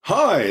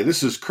Hi,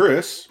 this is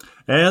Chris,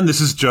 And this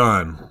is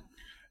John.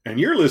 and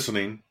you're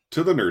listening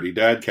to the Nerdy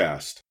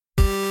Dadcast.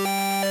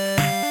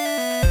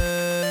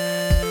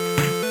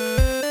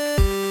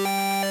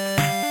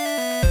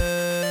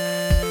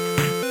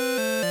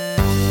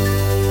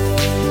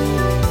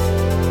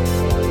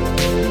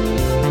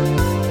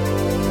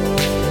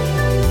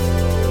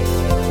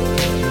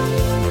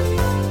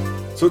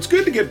 So it's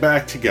good to get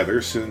back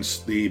together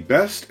since the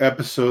best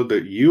episode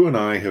that you and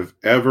I have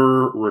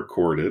ever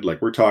recorded,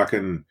 like we're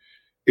talking,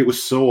 it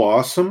was so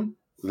awesome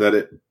that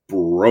it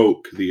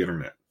broke the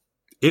internet.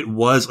 It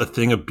was a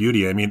thing of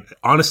beauty. I mean,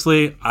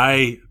 honestly,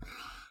 I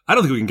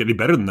don't think we can get any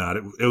better than that.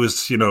 It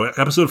was,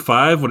 episode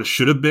 5, what it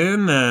should have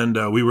been,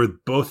 and we were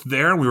both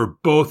there, and we were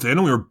both in,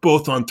 and we were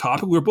both on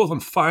topic. We were both on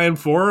fine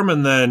form,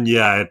 and then,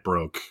 it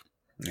broke.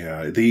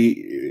 Yeah,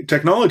 the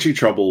technology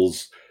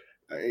troubles,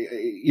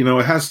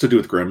 it has to do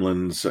with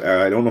gremlins.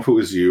 I don't know if it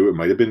was you. It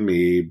might have been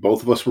me.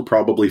 Both of us were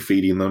probably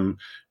feeding them,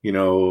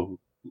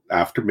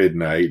 after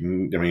midnight.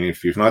 And I mean,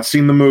 if you've not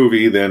seen the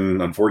movie, then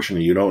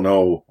unfortunately you don't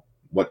know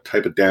what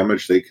type of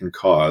damage they can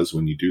cause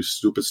when you do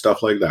stupid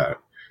stuff like that.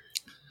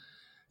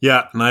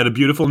 Yeah, and I had a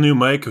beautiful new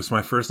mic. It was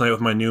my first night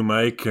with my new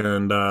mic,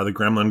 and the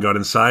gremlin got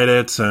inside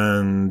it.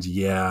 And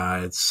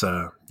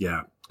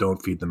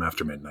don't feed them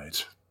after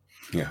midnight.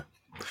 Yeah.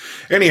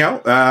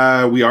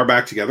 Anyhow, we are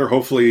back together.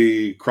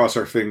 Hopefully, cross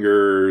our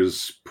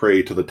fingers,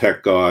 pray to the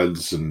tech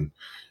gods, and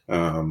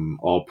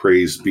all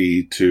praise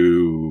be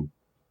to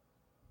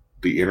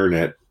the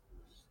internet.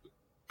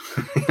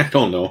 I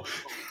don't know.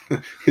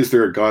 Is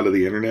there a god of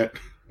the internet?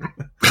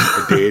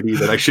 A deity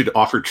that I should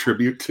offer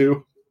tribute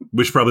to?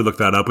 We should probably look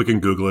that up. We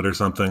can Google it or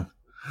something.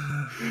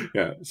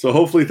 Yeah. So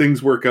hopefully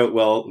things work out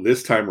well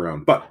this time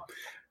around. But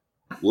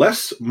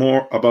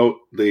more about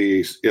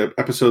the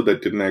episode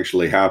that didn't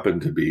actually happen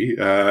to be.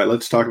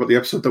 Let's talk about the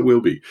episode that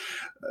will be.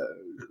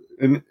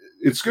 And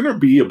it's going to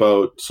be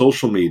about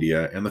social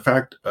media and the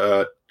fact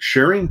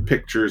sharing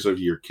pictures of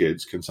your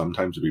kids can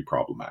sometimes be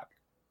problematic.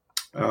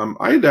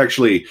 I had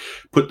actually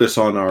put this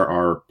on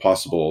our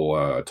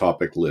possible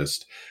topic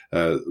list.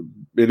 And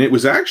it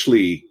was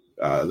actually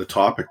the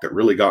topic that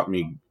really got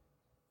me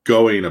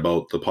going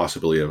about the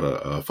possibility of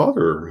a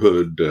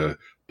fatherhood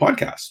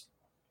podcast.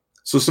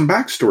 So some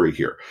backstory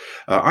here.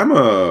 I'm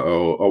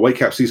a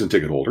Whitecap season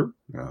ticket holder.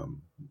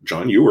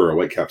 John, you were a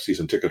Whitecap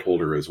season ticket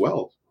holder as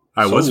well.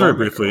 I was very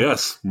briefly,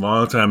 yes.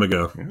 Long time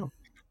ago. Yeah.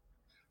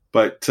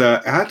 But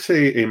at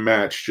a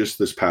match just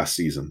this past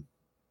season,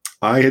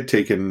 I had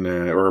taken,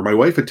 or my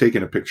wife had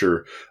taken a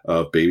picture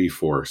of Baby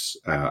Force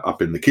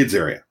up in the kids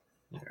area,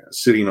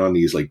 sitting on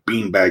these like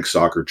beanbag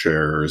soccer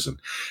chairs.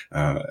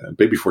 And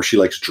Baby Force, she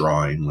likes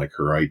drawing, like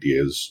her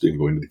ideas and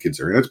going to the kids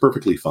area. And that's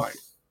perfectly fine.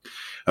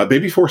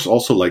 Baby Force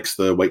also likes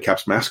the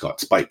Whitecaps mascot,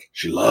 Spike.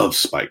 She loves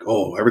Spike.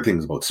 Oh,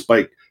 everything's about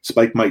Spike.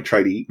 Spike might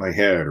try to eat my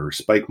head, or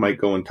Spike might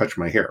go and touch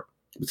my hair.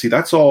 But see,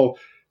 that's all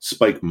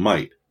Spike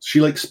might. She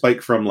likes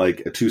Spike from like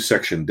a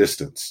 2-section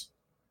distance.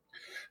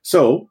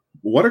 So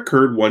what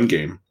occurred one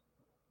game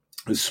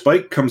is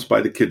Spike comes by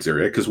the kids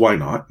area, because why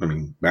not? I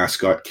mean,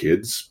 mascot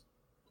kids,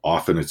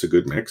 often it's a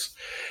good mix.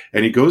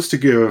 And he goes to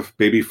give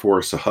Baby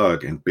Force a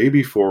hug, and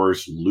Baby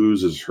Force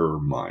loses her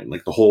mind.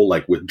 Like the whole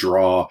like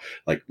withdraw,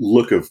 like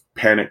look of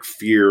panic,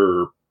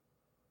 fear,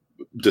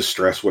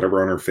 distress,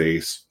 whatever on her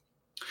face.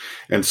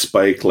 And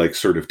Spike like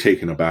sort of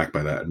taken aback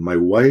by that. And my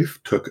wife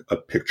took a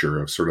picture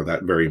of sort of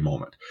that very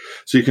moment.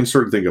 So you can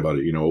sort of think about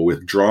it, a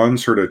withdrawn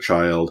sort of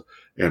child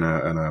and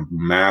a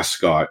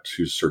mascot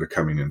who's sort of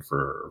coming in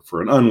for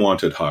an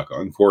unwanted hug.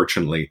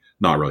 Unfortunately,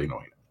 not really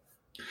knowing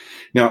it.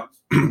 Now,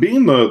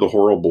 being the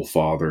horrible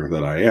father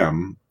that I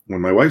am,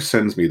 when my wife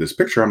sends me this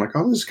picture, I'm like,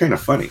 oh, this is kind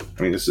of funny.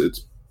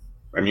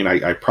 I mean,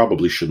 I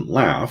probably shouldn't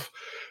laugh,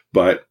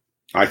 but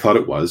I thought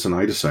it was, and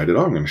I decided,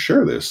 I'm going to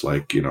share this.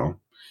 Like,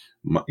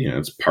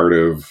 it's part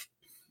of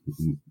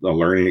a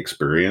learning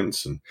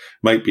experience, and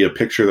might be a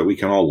picture that we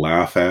can all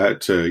laugh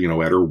at, at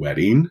her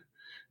wedding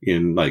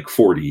in like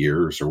 40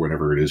 years or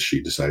whatever it is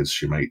she decides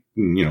she might,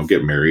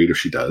 get married if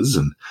she does.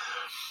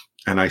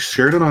 And I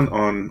shared it on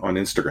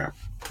Instagram.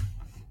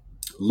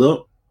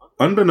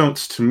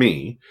 Unbeknownst to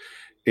me,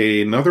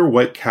 another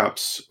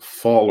Whitecaps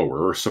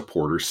follower or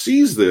supporter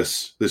sees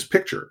this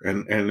picture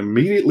and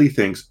immediately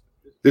thinks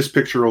this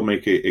picture will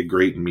make a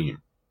great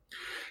meme.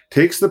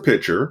 Takes the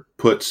picture,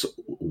 puts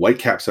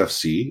Whitecaps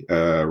FC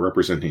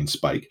representing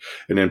Spike,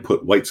 and then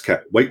put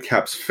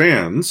Whitecaps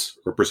fans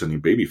representing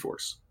Baby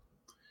Force,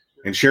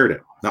 and shared it.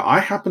 Now, I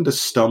happened to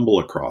stumble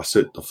across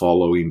it the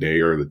following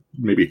day, or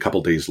maybe a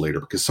couple days later,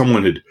 because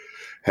someone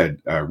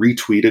had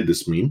retweeted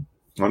this meme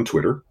on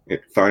Twitter.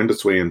 It found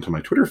its way into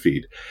my Twitter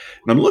feed,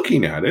 and I'm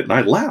looking at it, and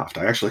I laughed.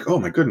 I actually like, oh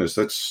my goodness,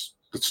 that's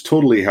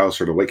totally how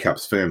sort of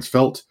Whitecaps fans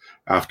felt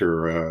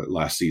after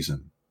last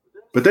season.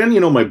 But then,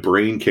 my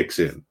brain kicks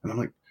in, and I'm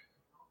like,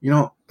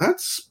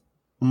 that's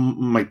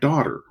my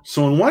daughter.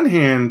 So on one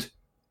hand,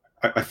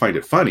 I find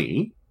it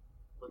funny,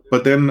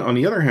 but then on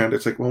the other hand,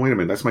 it's like, well, wait a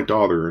minute, that's my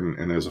daughter,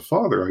 and as a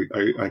father,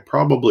 I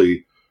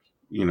probably,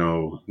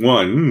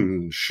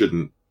 one,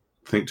 shouldn't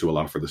think to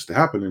allow for this to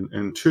happen.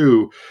 And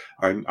two,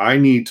 I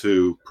need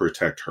to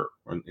protect her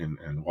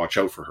and watch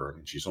out for her. I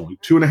mean, she's only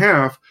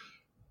 2.5.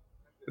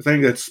 I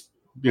think that's,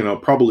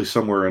 probably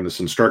somewhere in this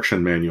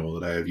instruction manual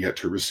that I have yet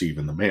to receive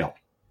in the mail.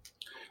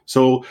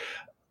 So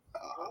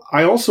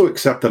I also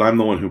accept that I'm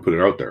the one who put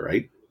it out there,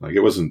 right? Like,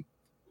 it wasn't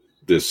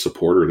this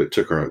supporter that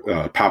took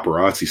a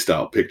paparazzi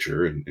style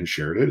picture and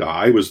shared it.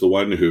 I was the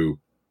one who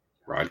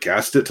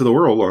broadcast it to the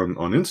world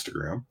on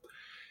Instagram.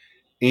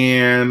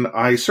 And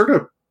I sort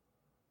of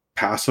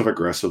passive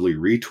aggressively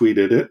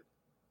retweeted it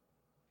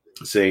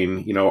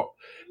saying,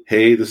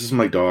 hey, this is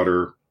my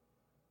daughter.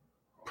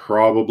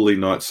 Probably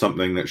not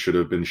something that should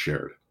have been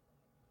shared.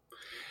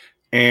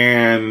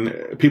 And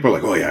people are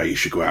like, oh yeah, you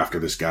should go after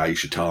this guy. You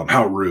should tell him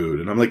how rude.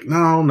 And I'm like,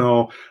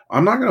 no,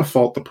 I'm not going to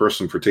fault the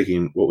person for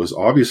taking what was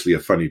obviously a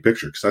funny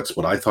picture, because that's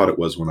what I thought it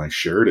was when I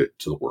shared it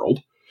to the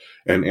world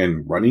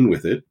and running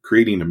with it,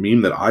 creating a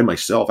meme that I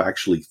myself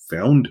actually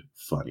found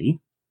funny.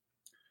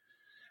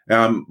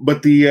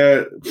 But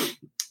the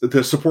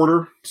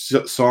supporter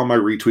saw my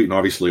retweet and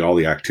obviously all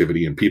the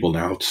activity and people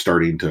now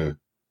starting to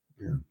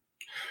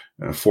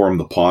form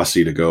the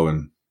posse to go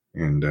and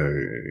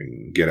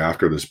get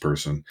after this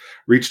person,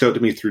 reached out to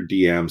me through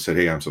DM, said,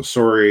 hey, I'm so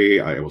sorry.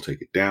 I will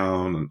take it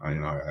down.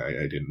 And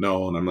I didn't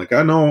know. And I'm like,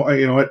 I know,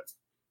 you know what?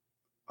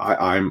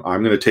 I'm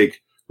going to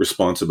take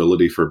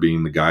responsibility for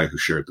being the guy who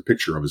shared the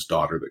picture of his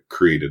daughter that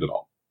created it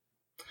all.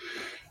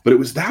 But it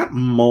was that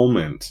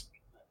moment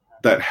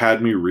that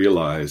had me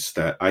realize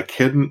that I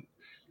couldn't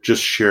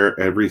just share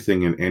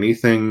everything and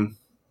anything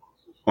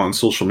on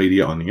social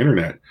media, on the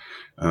internet,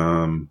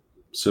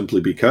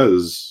 simply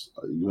because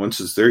once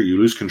it's there, you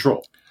lose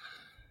control.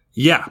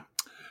 Yeah.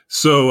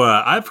 So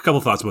I have a couple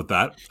thoughts about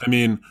that. I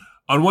mean,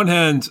 on one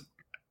hand,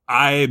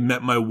 I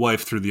met my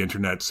wife through the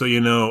internet. So,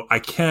 I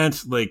can't,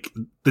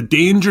 the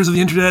dangers of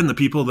the internet and the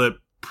people that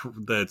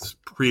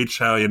preach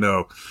how,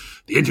 the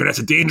internet's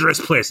a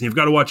dangerous place and you've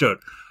got to watch out.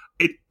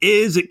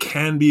 It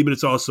can be, but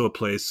it's also a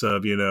place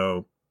of,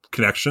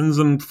 connections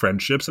and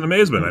friendships and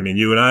amazement. I mean,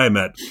 you and I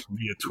met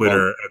via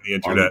Twitter and the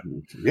internet.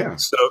 Yeah.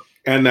 So,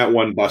 and that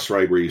one bus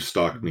ride where you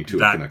stalked me too.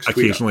 That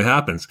occasionally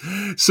happens.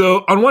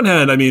 So on one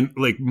hand, I mean,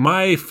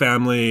 my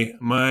family,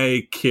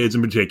 my kids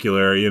in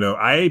particular,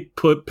 I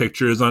put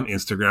pictures on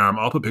Instagram.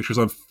 I'll put pictures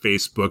on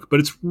Facebook, but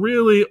it's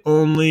really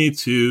only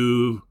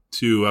to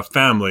a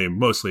family,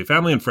 mostly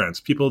family and friends,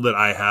 people that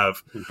I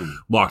have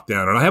locked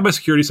down. And I have my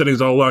security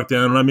settings all locked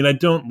down. And I mean, I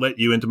don't let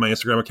you into my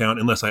Instagram account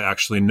unless I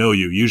actually know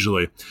you,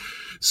 usually.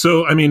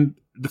 So, I mean,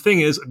 the thing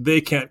is, they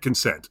can't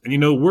consent. And,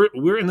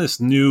 we're in this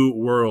new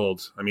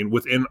world. I mean,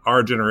 within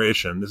our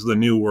generation, this is a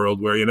new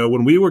world where,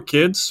 when we were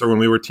kids or when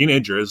we were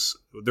teenagers,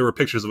 there were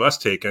pictures of us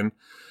taken.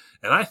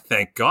 And I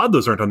thank God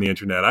those aren't on the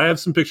internet. I have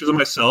some pictures of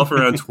myself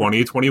around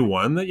 20,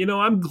 21 that,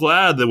 I'm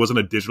glad there wasn't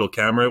a digital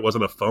camera. It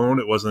wasn't a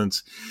phone.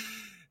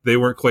 They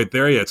weren't quite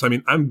there yet. So, I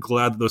mean, I'm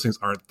glad that those things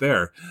aren't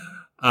there.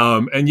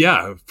 And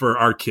yeah, for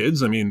our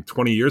kids, I mean,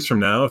 20 years from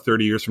now,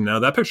 30 years from now,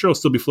 that picture will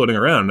still be floating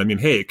around. I mean,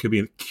 hey, it could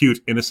be a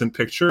cute, innocent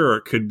picture, or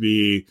it could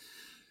be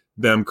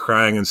them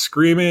crying and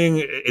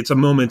screaming. It's a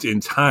moment in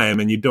time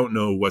and you don't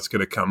know what's going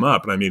to come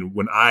up. And I mean,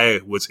 when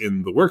I was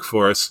in the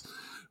workforce,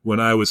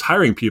 when I was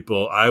hiring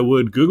people, I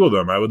would Google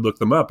them, I would look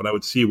them up and I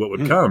would see what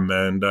would come.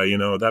 And,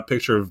 that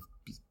picture of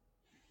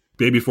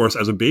Baby Force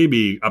as a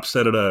baby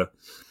upset at a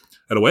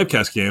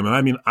Whitecaps game. And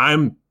I mean,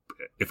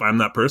 if I'm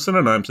that person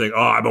and I'm saying, oh,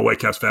 I'm a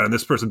Whitecaps fan and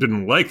this person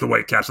didn't like the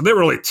Whitecaps and they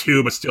were only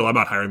 2, but still I'm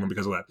not hiring them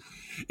because of that.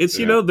 It's,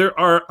 there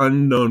are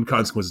unknown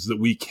consequences that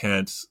we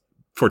can't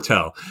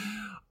foretell.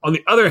 On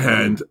the other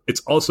hand,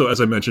 it's also,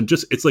 as I mentioned,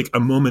 it's like a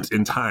moment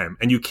in time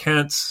and you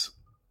can't,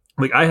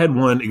 I had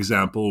one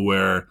example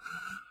where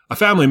a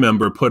family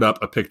member put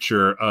up a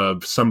picture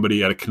of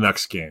somebody at a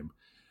Canucks game.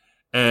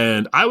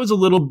 And I was a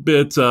little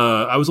bit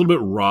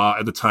raw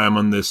at the time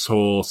on this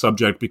whole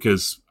subject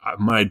because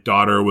my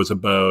daughter was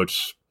about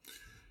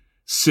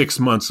 6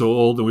 months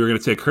old and we were going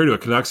to take her to a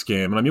Canucks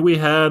game. And I mean, we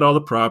had all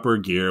the proper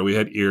gear. We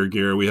had ear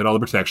gear. We had all the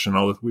protection.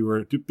 We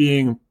were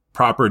being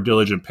proper,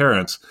 diligent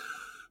parents.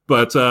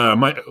 But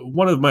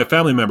one of my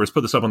family members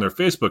put this up on their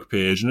Facebook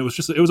page and it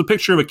was a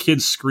picture of a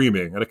kid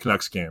screaming at a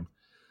Canucks game.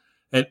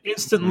 And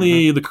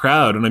instantly the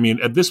crowd, and I mean,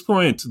 at this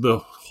point, the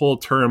whole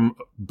term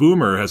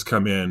boomer has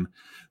come in.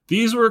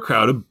 These were a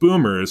crowd of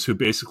boomers who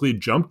basically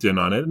jumped in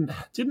on it and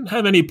didn't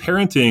have any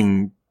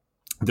parenting.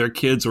 Their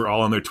kids were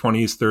all in their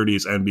 20s,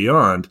 30s, and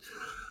beyond.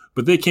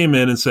 But they came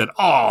in and said,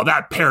 oh,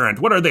 that parent,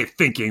 what are they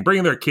thinking?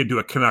 Bringing their kid to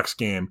a Canucks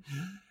game.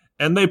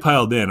 And they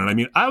piled in. And I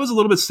mean, I was a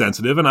little bit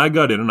sensitive and I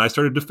got in and I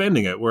started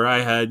defending it where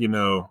I had,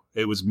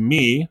 it was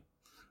me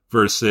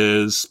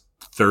versus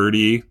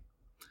 30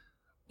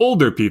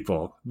 older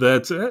people.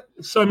 So,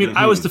 I mean,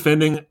 I was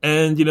defending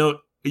and,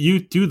 you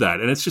do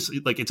that. And it's just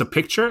it's a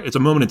picture. It's a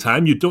moment in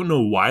time. You don't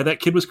know why that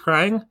kid was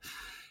crying.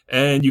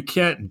 And you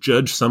can't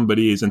judge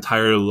somebody's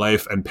entire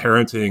life and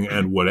parenting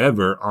and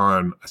whatever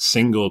on a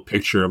single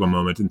picture of a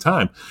moment in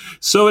time.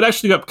 So it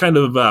actually got kind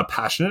of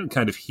passionate and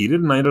kind of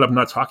heated. And I ended up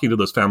not talking to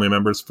those family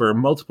members for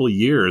multiple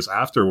years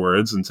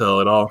afterwards until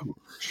it all.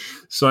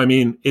 So, I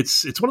mean,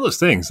 it's one of those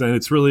things, and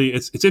it's really,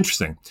 it's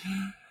interesting.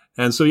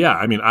 And so, yeah,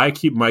 I mean, I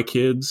keep my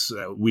kids,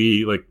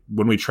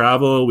 when we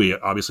travel, we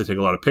obviously take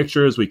a lot of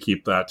pictures. We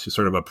keep that to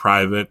sort of a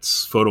private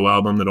photo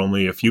album that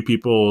only a few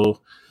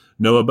people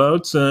know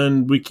about.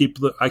 And I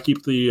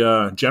keep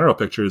the general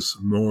pictures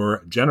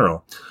more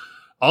general.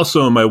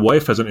 Also, my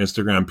wife has an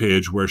Instagram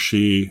page where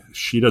she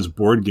does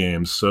board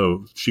games.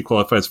 So she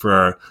qualifies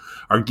for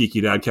our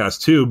Geeky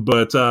Dadcast too.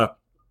 But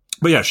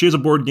yeah, she has a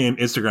board game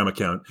Instagram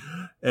account.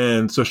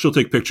 And so she'll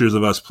take pictures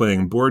of us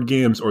playing board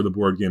games or the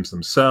board games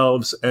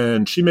themselves.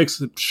 And she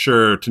makes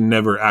sure to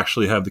never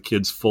actually have the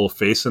kid's full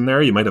face in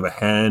there. You might have a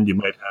hand, you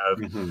might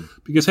have,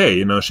 because, hey,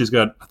 you know, she's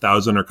got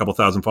 1,000 or a couple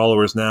thousand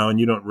followers now, and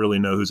you don't really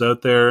know who's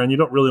out there, and you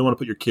don't really want to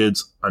put your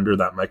kids under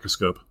that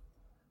microscope.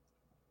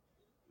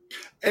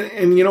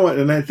 And you know what?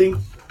 And I think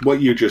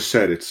what you just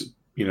said, it's,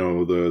 you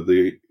know,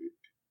 the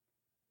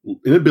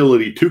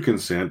inability to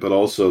consent, but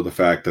also the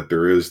fact that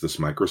there is this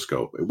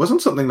microscope. It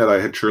wasn't something that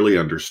I had truly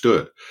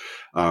understood.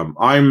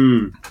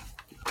 I'm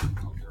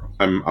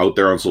out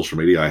there on social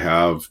media. I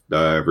have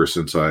ever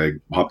since I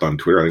hopped on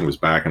Twitter. I think it was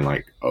back in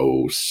like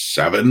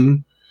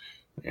 2007.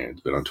 And it's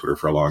been on Twitter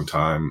for a long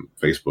time.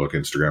 Facebook,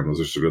 Instagram,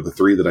 those are sort of the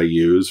three that I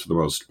use for the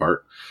most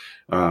part.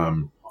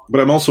 But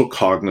I'm also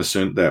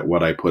cognizant that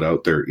what I put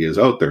out there is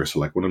out there. So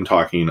like when I'm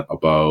talking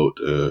about,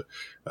 and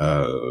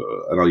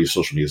I'll use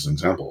social media as an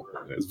example,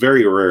 it's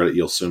very rare that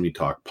you'll see me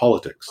talk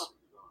politics.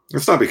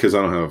 It's not because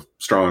I don't have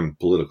strong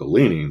political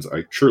leanings.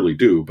 I surely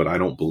do, but I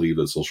don't believe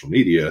that social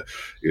media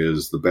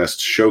is the best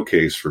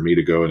showcase for me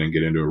to go in and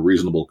get into a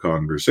reasonable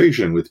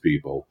conversation with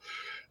people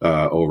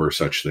over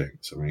such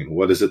things. I mean,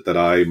 what is it that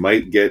I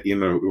might get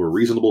in a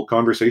reasonable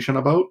conversation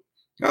about?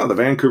 Oh, the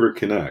Vancouver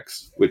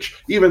Canucks, which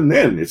even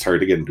then it's hard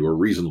to get into a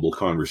reasonable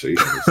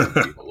conversation with some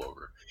people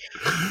over.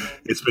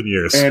 It's been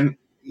years. And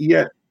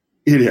yet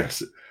it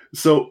is.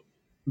 So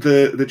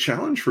the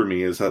challenge for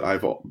me is that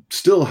I've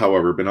still,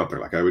 however, been out there.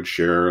 Like I would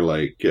share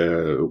like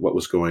what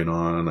was going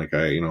on. Like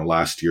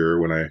last year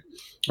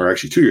or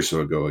actually 2 years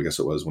ago, I guess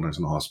it was when I was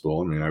in the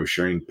hospital. I mean, I was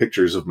sharing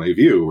pictures of my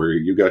view where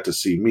you got to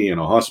see me in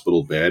a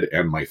hospital bed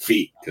and my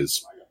feet,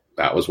 because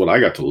that was what I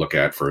got to look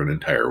at for an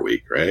entire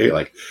week, right?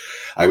 Like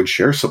I would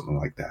share something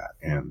like that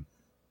and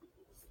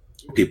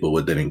people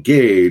would then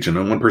engage. And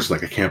then one person's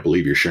like, I can't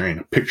believe you're sharing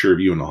a picture of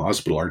you in the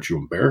hospital. Aren't you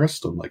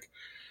embarrassed? I'm like,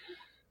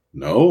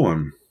 no,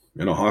 I'm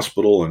in a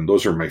hospital and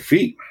those are my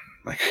feet.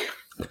 Like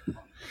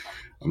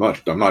I'm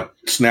not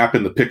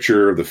snapping the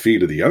picture of the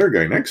feet of the other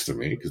guy next to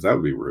me because that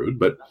would be rude.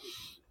 But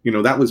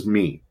that was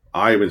me.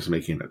 I was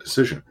making that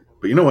decision.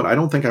 But you know what? I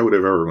don't think I would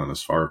have ever gone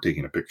as far as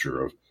taking a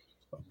picture of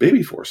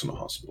Baby Force in the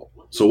hospital.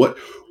 So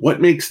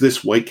what makes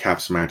this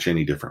Whitecaps match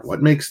any different?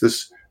 What makes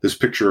this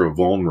picture of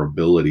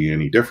vulnerability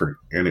any different?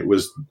 And it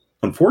was,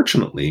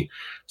 unfortunately,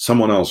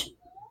 someone else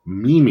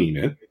memeing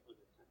it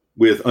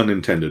with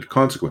unintended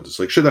consequences.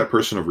 Like, should that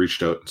person have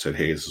reached out and said,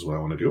 hey, this is what I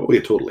want to do? Oh,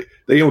 yeah, totally.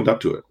 They owned up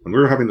to it. When we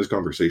were having this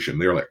conversation,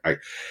 they were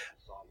like,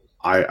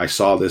 I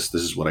saw this.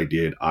 This is what I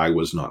did. I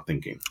was not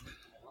thinking.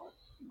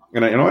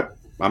 And you know what?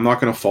 I'm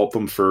not going to fault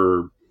them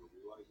for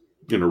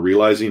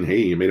realizing, hey,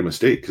 you made a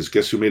mistake, because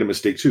guess who made a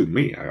mistake too?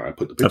 Me. I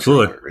put the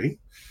picture out there, right?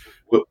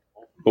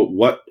 But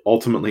what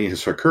ultimately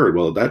has occurred?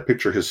 Well, that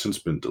picture has since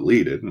been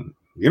deleted, and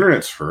the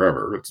internet's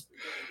forever. It's,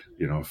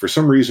 for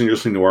some reason you're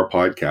listening to our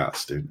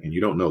podcast and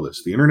you don't know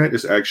this. The internet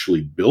is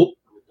actually built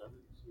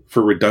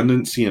for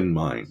redundancy in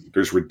mind.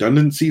 There's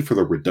redundancy for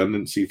the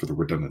redundancy for the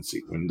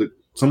redundancy. When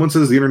someone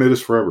says the internet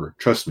is forever,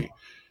 trust me,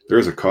 there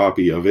is a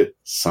copy of it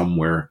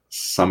somewhere,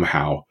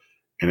 somehow,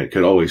 and it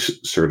could always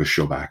sort of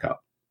show back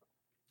up.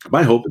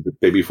 My hope is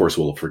that Baby Force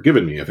will have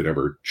forgiven me if it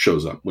ever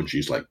shows up when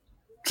she's like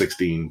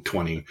 16,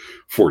 20,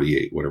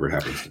 48, whatever it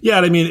happens to be.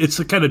 Yeah, I mean, it's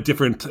a kind of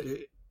different.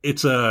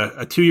 It's a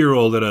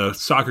 2-year-old at a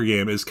soccer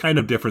game is kind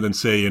of different than,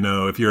 say,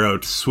 if you're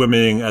out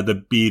swimming at the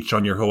beach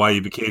on your Hawaii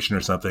vacation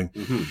or something.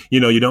 Mm-hmm.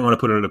 You don't want to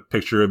put a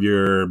picture of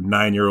your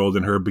 9-year-old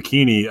in her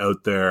bikini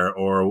out there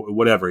or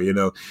whatever.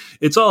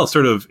 It's all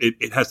sort of,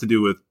 it has to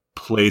do with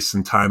place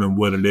and time and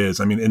what it is.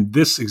 I mean, in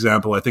this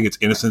example, I think it's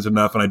innocent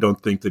enough, and I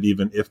don't think that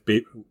even if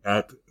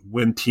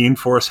when Teen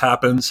Force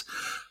happens,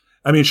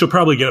 I mean, she'll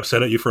probably get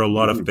upset at you for a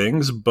lot of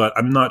things, but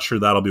I'm not sure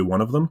that'll be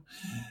one of them.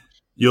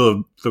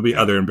 There'll be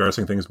other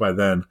embarrassing things by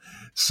then.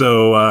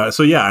 So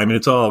yeah, I mean,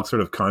 it's all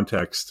sort of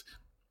context.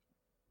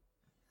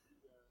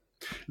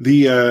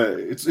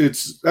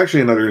 It's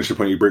actually another interesting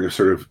point you bring up,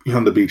 sort of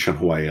on the beach in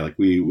Hawaii. Like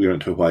we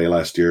went to Hawaii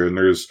last year, and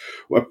there's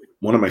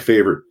one of my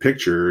favorite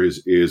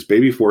pictures is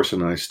Baby Force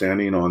and I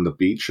standing on the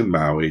beach in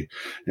Maui,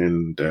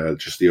 and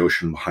just the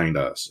ocean behind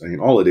us. I mean,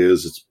 all it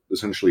is, it's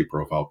essentially a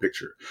profile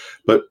picture,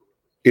 but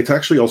it's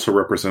actually also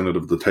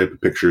representative of the type of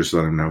pictures that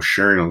I'm now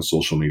sharing on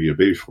social media of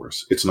Baby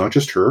Force. It's not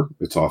just her;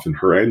 it's often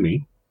her and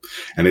me,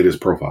 and it is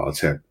profile.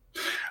 It's had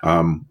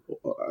I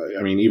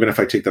mean, even if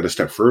I take that a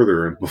step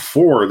further,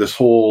 before this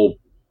whole,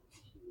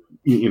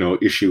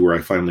 issue where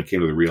I finally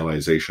came to the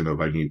realization of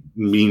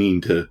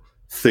meaning to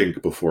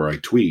think before I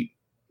tweet,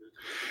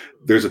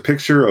 there's a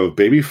picture of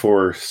Baby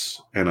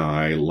Force and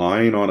I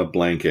lying on a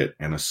blanket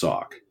and a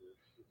sock.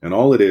 And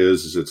all it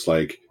is it's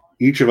like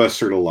each of us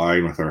sort of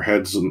lying with our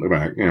heads in the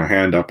back,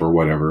 hand up or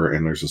whatever,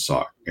 and there's a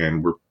sock.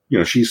 And we're,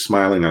 she's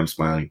smiling, I'm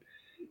smiling.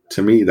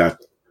 To me,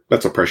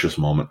 that's a precious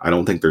moment. I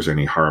don't think there's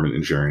any harm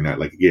in sharing that.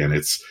 Like, again,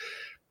 it's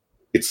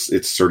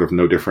sort of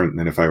no different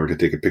than if I were to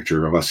take a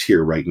picture of us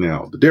here right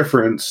now. The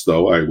difference,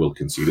 though, I will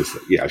concede, is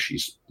that, yeah,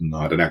 she's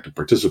not an active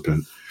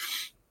participant,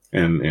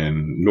 and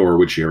nor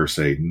would she ever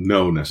say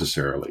no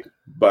necessarily.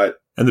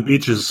 And the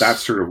beach is,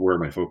 that's sort of where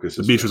my focus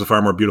is. The beach is a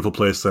far more beautiful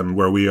place than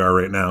where we are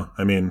right now.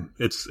 I mean,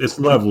 it's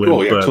lovely,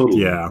 but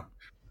totally. Yeah.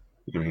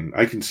 I mean,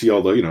 I can see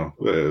all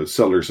the,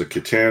 Settlers of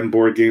Catan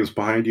board games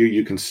behind you.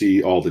 You can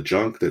see all the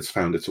junk that's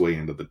found its way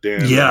into the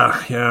den.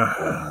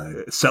 Yeah.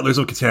 Settlers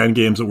of Catan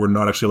games that we're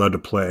not actually allowed to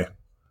play.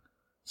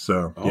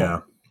 So,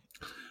 yeah.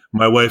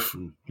 My wife,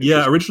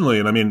 originally,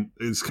 and I mean,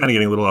 it's kind of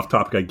getting a little off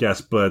topic, I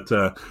guess, but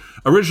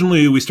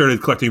originally we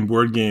started collecting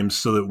board games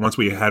so that once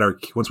we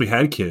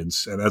had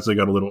kids, and as they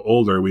got a little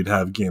older, we'd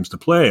have games to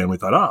play, and we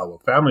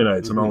thought, family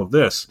nights and all of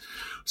this.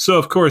 So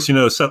of course,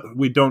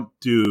 we don't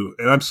do,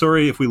 and I'm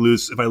sorry if I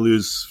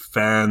lose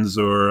fans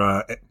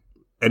or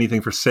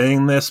anything for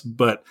saying this,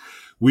 but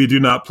we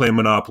do not play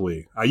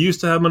Monopoly. I used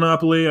to have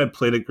Monopoly. I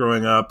played it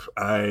growing up.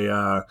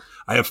 I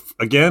have,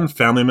 again,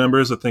 family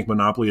members that think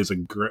Monopoly is a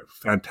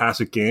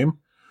fantastic game.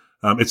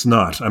 It's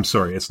not. I'm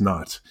sorry, it's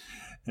not.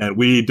 And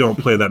we don't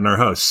play that in our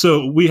house.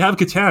 So we have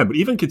Catan, but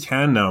even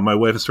Catan now, my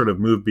wife has sort of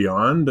moved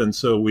beyond, and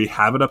so we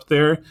have it up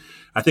there.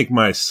 I think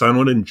my son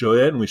would enjoy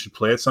it, and we should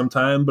play it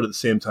sometime. But at the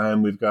same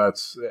time, we've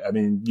got,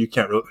 you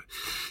can't really,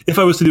 if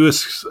I was to do a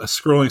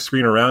scrolling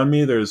screen around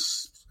me,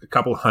 there's a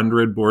couple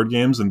hundred board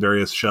games in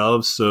various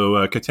shelves. So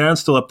Catan's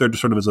still up there just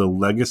sort of as a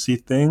legacy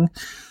thing.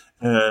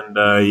 And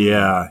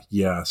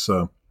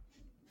so.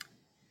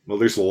 Well,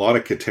 there's a lot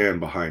of Catan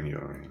behind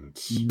you.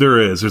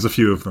 There's a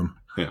few of them.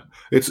 Yeah.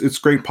 It's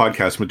great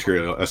podcast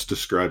material, us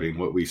describing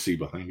what we see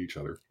behind each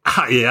other.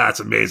 Yeah, it's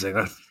amazing.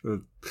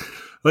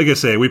 Like I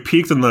say, we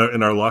peaked in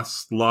our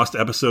lost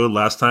episode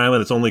last time,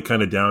 and it's only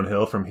kind of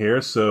downhill from here.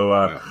 So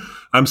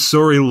I'm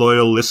sorry,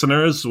 loyal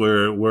listeners.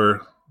 We're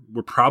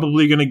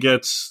probably going to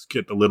get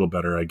a little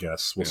better, I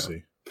guess. We'll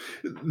see.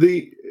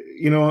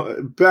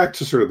 Back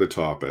to sort of the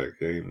topic.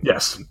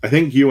 Yes. I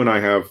think you and I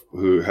have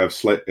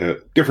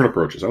different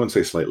approaches. I wouldn't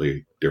say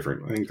slightly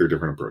different. I think they're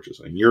different approaches.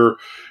 And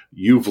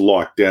you've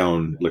locked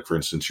down, like, for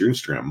instance, your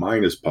Instagram.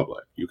 Mine is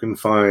public. You can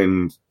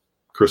find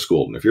Chris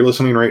Golden. If you're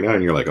listening right now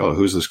and you're like, oh,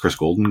 who's this Chris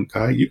Golden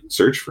guy? You can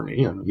search for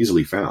me. I'm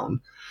easily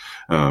found.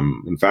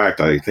 In fact,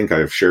 I think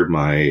I've shared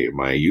my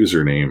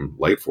username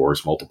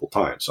Lightforce multiple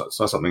times. So it's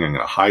not something I'm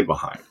going to hide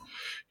behind.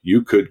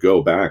 You could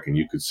go back and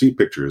you could see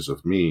pictures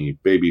of me,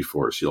 Baby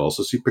Force. You'll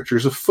also see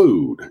pictures of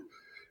food.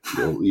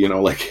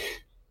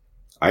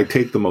 I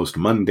take the most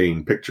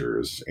mundane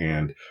pictures,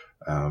 and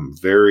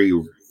very,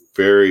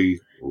 very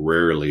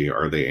rarely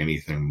are they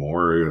anything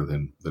more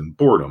than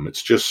boredom.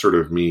 It's just sort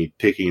of me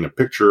taking a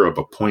picture of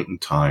a point in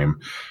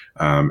time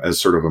as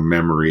sort of a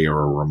memory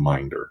or a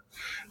reminder.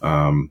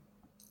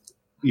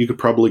 You could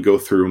probably go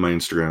through my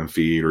Instagram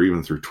feed or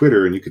even through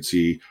Twitter, and you could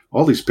see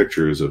all these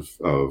pictures of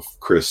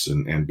Chris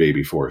and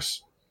Baby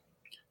Force.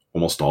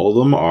 Almost all of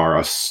them are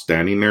us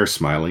standing there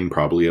smiling,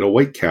 probably at a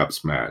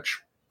Whitecaps match.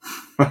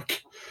 How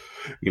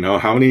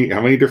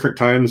many different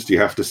times do you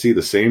have to see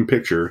the same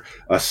picture,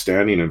 us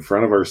standing in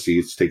front of our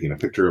seats, taking a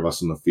picture of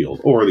us in the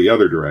field, or the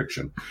other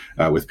direction,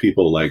 with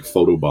people like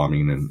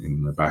photobombing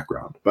in the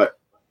background? But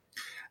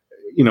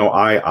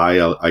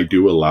I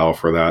do allow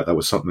for that. That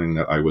was something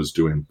that I was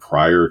doing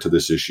prior to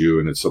this issue,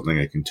 and it's something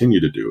I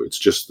continue to do. It's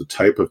just the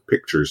type of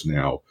pictures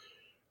now,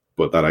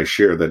 but that I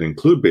share that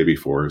include Baby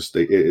Force.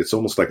 It's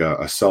almost like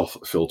a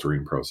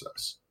self-filtering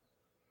process.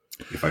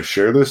 If I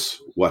share this,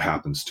 what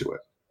happens to it?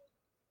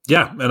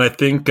 Yeah, and I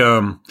think,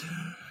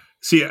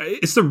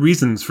 it's the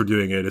reasons for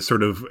doing it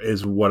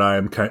is what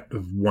I'm kind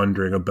of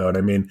wondering about.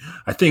 I mean,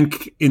 I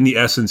think in the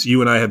essence,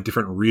 you and I have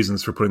different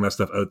reasons for putting that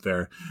stuff out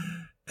there.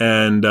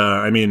 And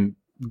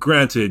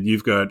granted,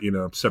 you've got,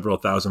 several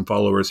thousand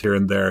followers here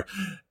and there,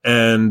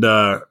 and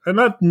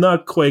I've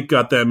not quite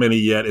got that many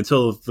yet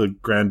until the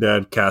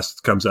Granddad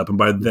cast comes up. And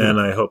by then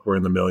I hope we're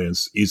in the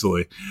millions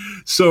easily.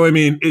 So,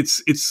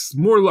 it's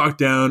more locked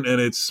down,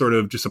 and it's sort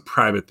of just a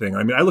private thing.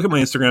 I look at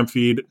my Instagram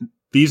feed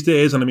these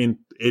days, and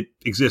it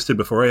existed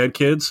before I had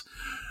kids,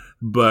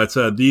 but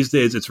these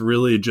days it's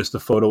really just a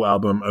photo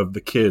album of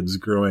the kids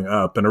growing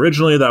up. And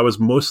originally that was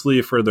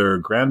mostly for their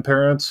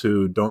grandparents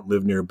who don't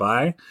live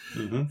nearby,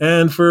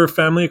 and for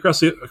family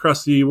across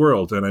the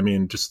world.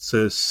 And just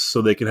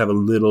so they could have a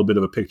little bit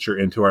of a picture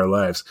into our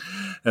lives.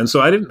 And so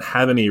I didn't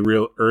have any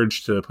real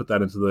urge to put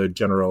that into the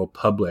general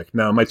public.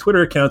 Now my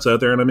Twitter account's out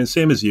there, and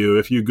same as you.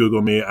 If you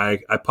Google me, I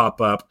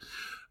pop up.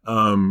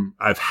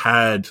 I've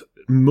had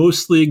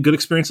mostly good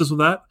experiences with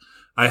that.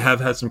 I have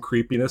had some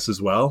creepiness as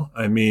well.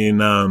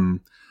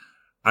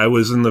 I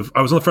was on the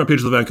front page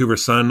of the Vancouver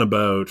Sun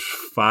about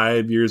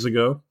 5 years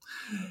ago,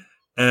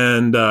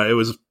 and it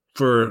was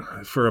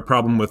for a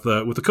problem with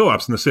the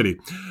co-ops in the city.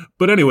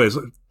 But anyways,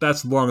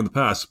 that's long in the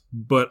past.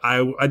 But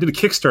I did a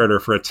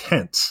Kickstarter for a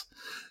tent,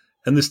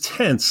 and this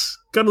tent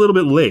got a little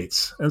bit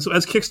late. And so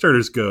as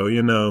Kickstarters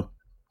go,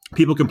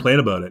 people complain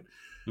about it.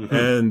 Mm-hmm.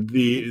 And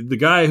the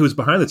guy who was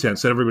behind the tent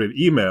sent everybody an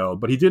email,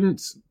 but he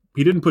didn't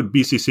put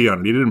BCC on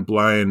it. He didn't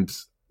blind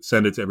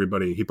send it to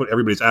everybody. He put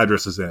everybody's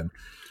addresses in.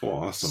 Oh,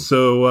 awesome.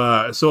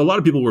 So a lot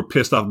of people were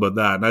pissed off about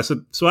that. And I said,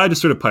 so I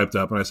just sort of piped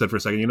up and I said for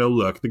a second,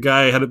 look, the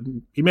guy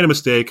he made a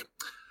mistake,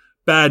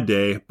 bad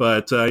day,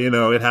 but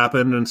it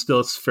happened and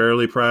still it's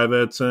fairly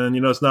private and,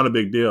 it's not a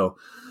big deal.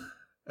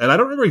 And I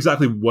don't remember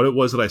exactly what it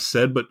was that I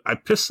said, but I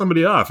pissed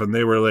somebody off and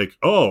they were like,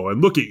 oh, and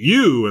look at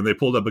you. And they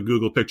pulled up a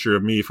Google picture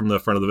of me from the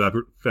front of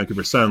the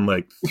Vancouver Sun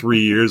like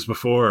 3 years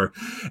before.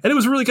 And it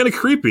was really kind of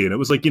creepy. And it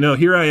was like,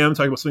 here I am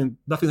talking about something,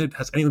 nothing that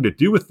has anything to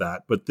do with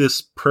that. But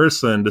this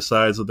person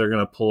decides that they're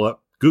going to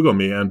Google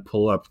me and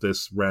pull up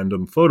this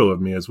random photo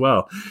of me as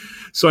well.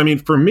 So, I mean,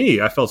 for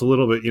me, I felt a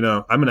little bit,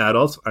 I'm an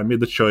adult. I made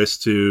the choice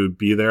to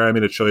be there. I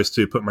made a choice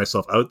to put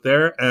myself out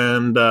there.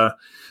 And,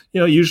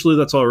 usually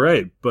that's all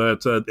right.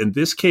 But in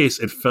this case,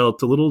 it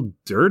felt a little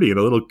dirty and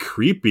a little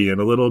creepy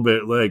and a little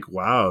bit like,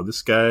 wow,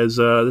 this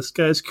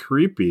guy's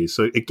creepy.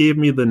 So it gave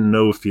me the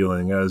no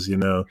feeling, as you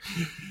know.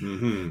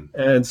 Mm-hmm.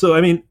 And so,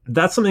 I mean,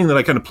 that's something that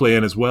I kind of play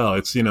in as well.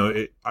 It's,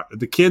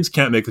 the kids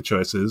can't make the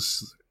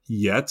choices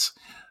yet.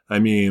 I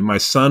mean, my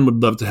son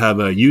would love to have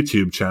a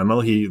YouTube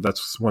channel.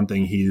 That's one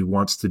thing he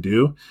wants to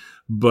do.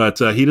 But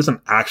we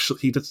don't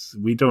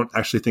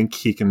actually think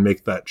he can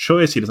make that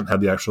choice. He doesn't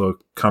have the actual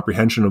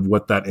comprehension of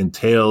what that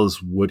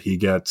entails. Would he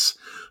get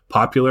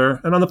popular?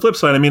 And on the flip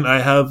side, I mean,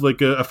 I have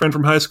like a friend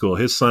from high school.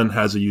 His son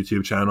has a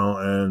YouTube channel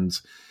and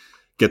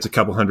gets a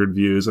couple hundred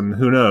views, and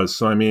who knows?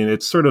 So I mean,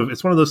 it's one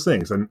of those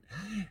things, and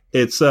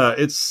it's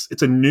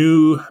a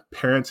new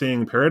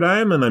parenting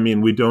paradigm. And I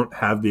mean, we don't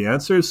have the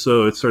answers,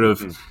 so it's sort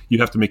of you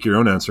have to make your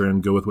own answer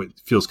and go with what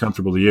feels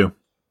comfortable to you.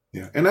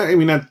 Yeah. And I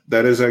mean,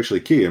 that is actually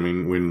key. I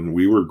mean, when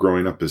we were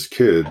growing up as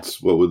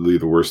kids, what would be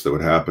the worst that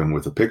would happen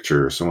with a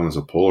picture? Someone has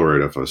a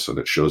Polaroid of us and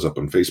it shows up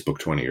on Facebook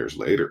 20 years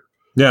later.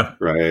 Yeah.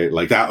 Right.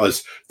 Like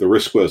the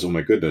risk was, oh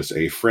my goodness,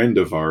 a friend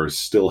of ours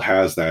still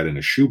has that in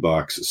a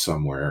shoebox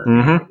somewhere,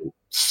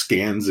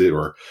 scans it,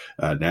 or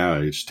now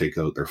they just take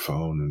out their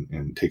phone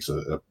and takes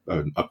a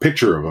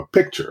picture of a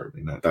picture. I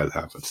mean, that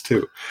happens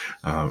too.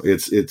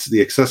 It's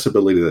the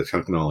accessibility that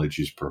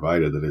technology has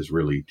provided that has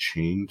really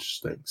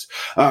changed things.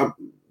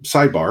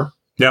 Sidebar.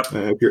 Yep.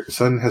 If your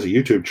son has a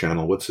YouTube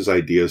channel, what's his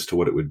idea as to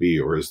what it would be?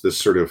 Or is this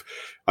sort of,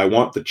 I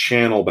want the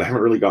channel, but I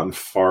haven't really gotten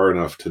far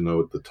enough to know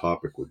what the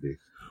topic would be?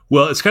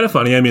 Well, it's kind of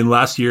funny. I mean,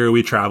 last year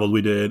we traveled,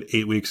 we did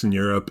 8 weeks in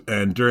Europe.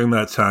 And during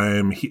that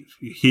time,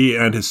 he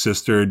and his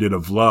sister did a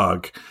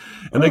vlog,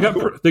 and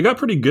they got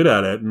pretty good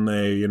at it. And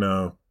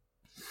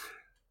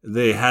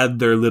they had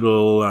their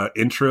little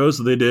intros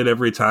that they did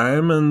every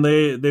time, and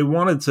they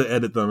wanted to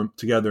edit them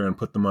together and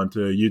put them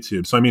onto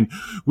YouTube. So, I mean,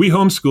 we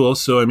homeschool.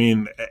 So, I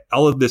mean,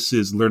 all of this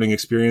is learning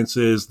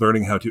experiences,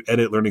 learning how to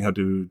edit, learning how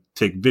to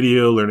take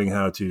video, learning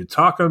how to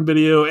talk on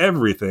video.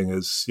 Everything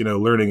is,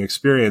 learning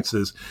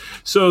experiences.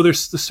 So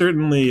there's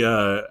certainly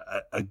a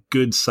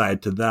good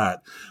side to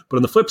that. But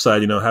on the flip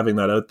side, having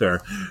that out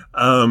there,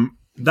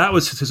 that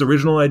was his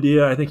original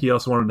idea. I think he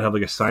also wanted to have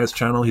like a science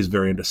channel. He's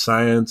very into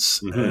science.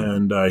 Mm-hmm.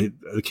 And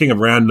the King of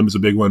Random is a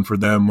big one for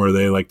them, where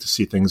they like to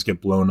see things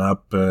get blown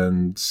up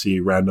and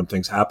see random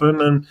things happen.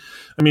 And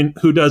I mean,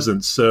 who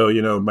doesn't? So,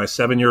 my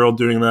 7-year-old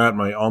doing that,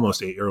 my almost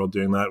 8-year-old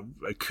doing that,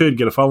 I could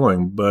get a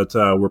following, but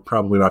we're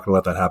probably not going to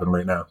let that happen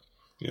right now.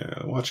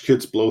 Yeah. Watch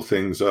kids blow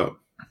things up.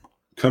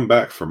 Come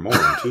back for more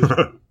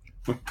too.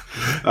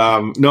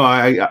 No,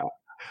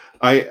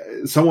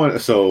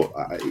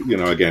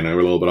 again, I'm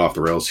a little bit off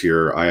the rails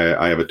here.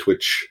 I have a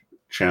Twitch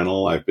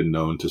channel. I've been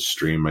known to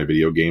stream my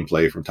video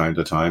gameplay from time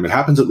to time. It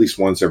happens at least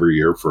once every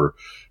year for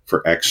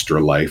Extra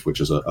Life,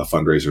 which is a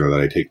fundraiser that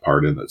I take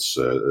part in that's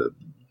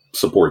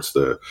supports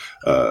the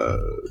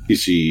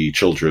BC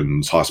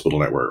Children's Hospital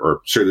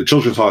Network, the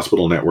Children's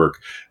Hospital Network,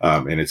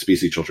 and it's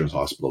BC Children's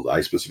Hospital that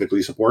I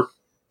specifically support.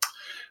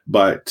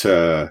 But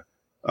I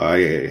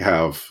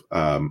have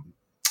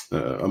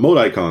emote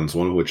icons,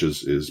 one of which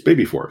is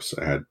Baby Force.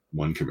 I had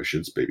one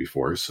commissioned, Baby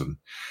Force, and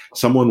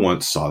someone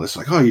once saw this,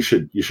 like, oh, you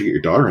should get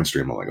your daughter on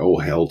stream. I'm like, oh,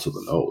 hell to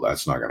the no,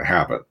 that's not going to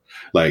happen.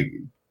 Like,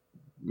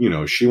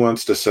 she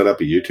wants to set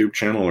up a YouTube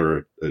channel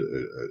or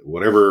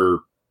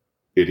whatever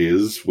it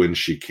is when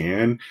she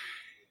can.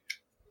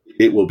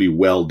 It will be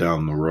well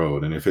down the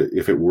road, and if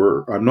it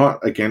were, I'm not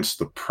against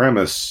the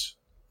premise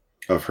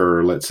of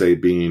her, let's say,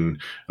 being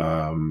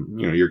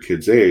your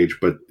kid's age,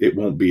 but it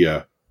won't be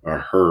a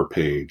her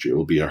page. It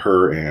will be a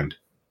her and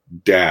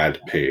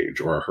dad page,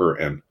 or a her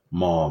and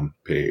mom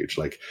page.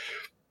 Like,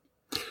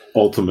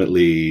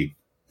 ultimately,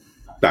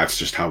 that's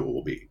just how it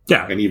will be.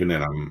 Yeah. And even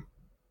then, I'm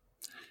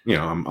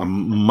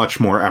much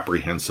more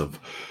apprehensive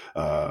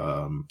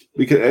because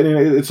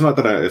it's not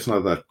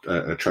that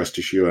a trust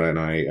issue. And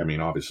I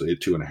mean, obviously at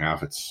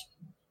 2.5,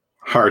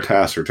 hard to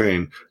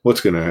ascertain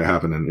what's going to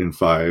happen in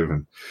 5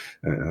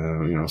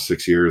 and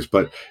 6 years.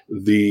 But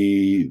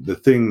the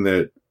thing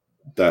that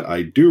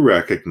I do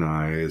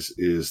recognize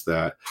is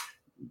that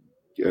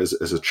as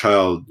a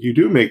child, you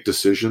do make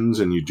decisions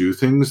and you do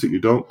things that you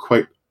don't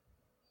quite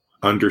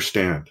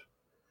understand.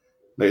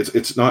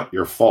 It's not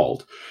your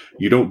fault.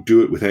 You don't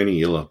do it with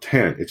any ill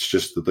intent. It's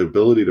just that the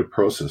ability to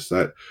process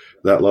that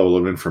level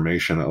of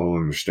information, that level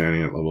of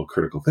understanding, that level of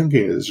critical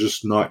thinking is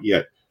just not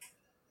yet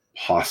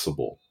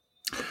possible.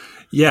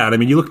 Yeah. And I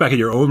mean, you look back at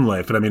your own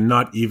life, and I mean,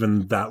 not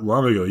even that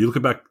long ago, you look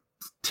back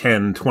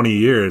 10, 20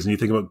 years and you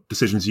think about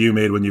decisions you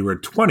made when you were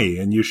 20,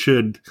 and you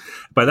should,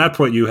 by that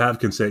point, you have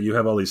consent, you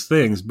have all these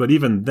things. But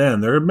even then,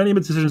 there are many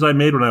decisions I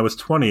made when I was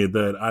 20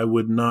 that I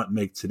would not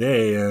make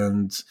today.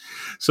 And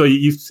so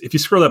if you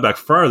scroll that back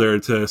farther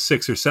to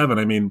 6 or 7,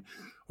 I mean,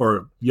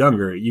 or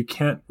younger, you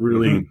can't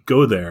really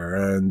go there.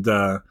 And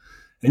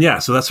yeah,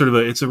 so that's sort of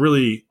it's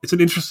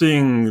an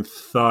interesting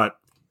thought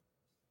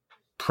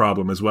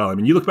problem as well. I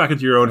mean, you look back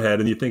into your own head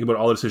and you think about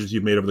all the decisions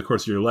you've made over the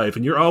course of your life,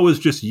 and you're always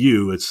just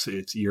you. It's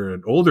you're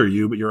an older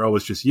you, but you're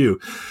always just you.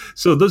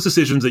 So those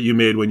decisions that you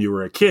made when you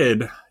were a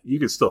kid, you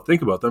can still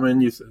think about them,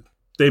 and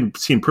they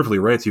seem perfectly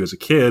right to you as a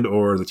kid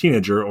or as a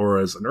teenager or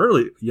as an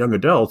early young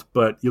adult.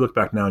 But you look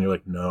back now and you're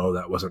like, no,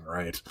 that wasn't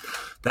right.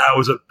 That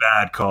was a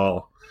bad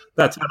call.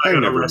 That's how I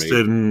got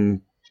arrested.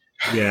 And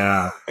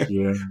yeah.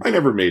 I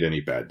never made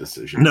any bad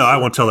decisions. No, I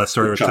won't tell that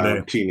story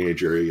today.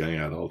 Teenager, young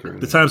adult.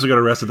 The times I got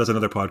arrested, that's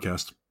another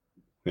podcast.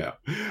 Yeah.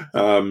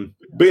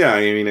 But yeah,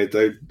 I mean, it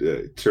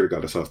sort of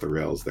got us off the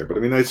rails there. But I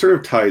mean, it sort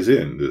of ties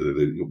in.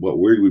 What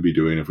would we be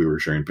doing if we were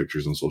sharing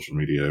pictures on social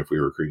media, if we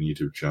were creating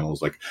YouTube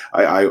channels? Like,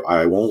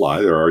 I won't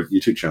lie, there are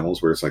YouTube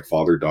channels where it's like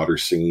father-daughter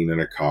singing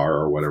in a car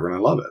or whatever, and I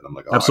love it. I'm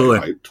like, absolutely.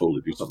 I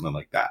totally do something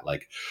like that.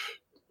 Like,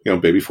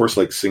 Baby Force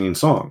likes singing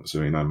songs. I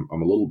mean, I'm a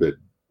little bit...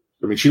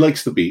 I mean, she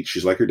likes the beat.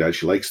 She's like her dad.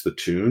 She likes the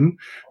tune.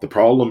 The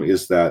problem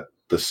is that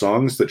the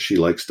songs that she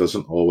likes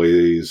doesn't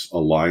always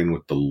align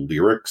with the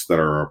lyrics that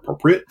are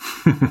appropriate.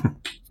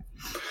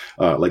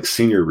 Like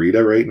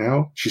Senorita right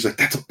now, she's like,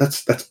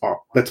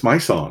 that's my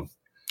song.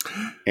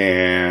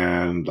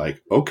 And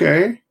like,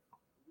 okay.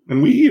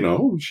 And we,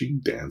 she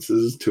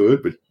dances to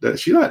it, but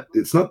it's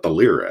not the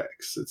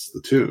lyrics. It's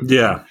the tune.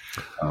 Yeah.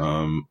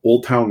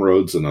 Old Town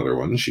Road's another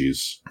one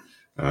she's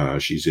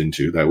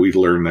into that. We've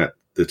learned that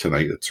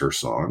tonight it's her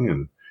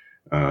song.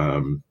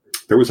 And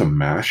there was a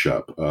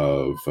mashup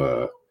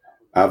of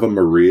Ave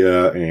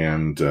Maria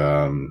and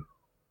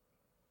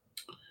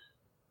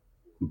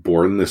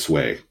Born This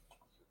Way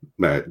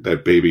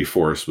that Baby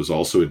Force was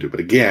also into.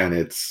 But again,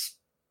 it's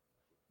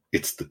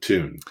the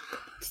tune.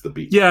 It's the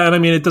beat. Yeah, and I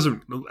mean, it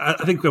doesn't...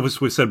 I think that was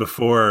we said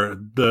before,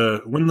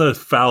 when the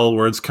foul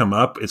words come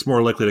up, it's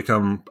more likely to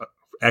come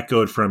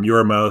echoed from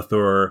your mouth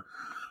or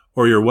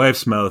your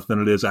wife's mouth than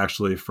it is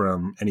actually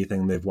from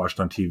anything they've watched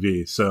on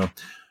TV. So,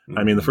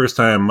 I mean, the first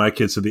time my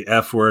kid said the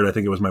F word, I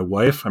think it was my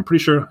wife. I'm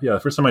pretty sure. Yeah, the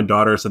first time my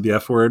daughter said the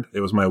F word,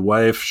 it was my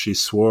wife. She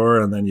swore,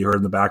 and then you heard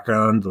in the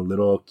background the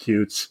little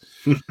cute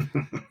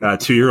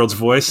 2-year-old's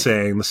voice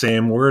saying the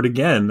same word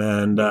again.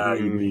 And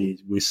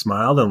we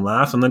smiled and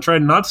laughed, and then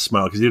tried not to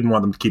smile because he didn't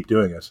want them to keep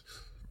doing it.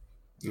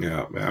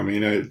 Yeah, I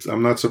mean,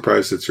 I'm not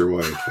surprised it's your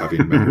wife,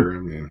 having met her. I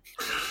mean,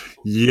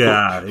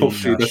 yeah. Hope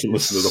she doesn't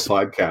listen to the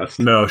podcast.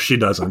 No, she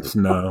doesn't.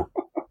 No.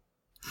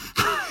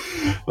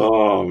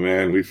 Oh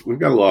man, we've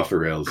got a lot off the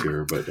rails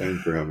here, but I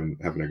think we're having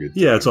a good time.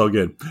 Yeah, it's all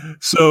good.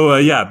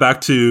 So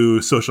back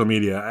to social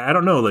media. I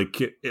don't know,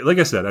 like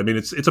I said, I mean,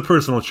 it's a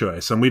personal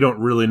choice, and we don't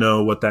really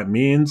know what that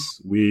means.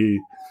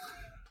 We,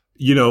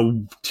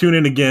 tune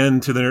in again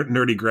to the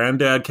Nerdy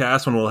Granddad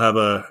cast when we'll have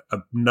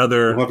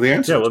another. We'll have the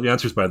answers. Yeah, we'll have the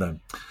answers by then.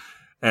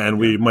 And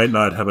we might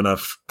not have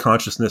enough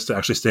consciousness to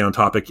actually stay on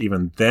topic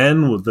even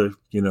then. With the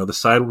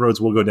side roads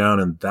we'll go down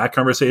in that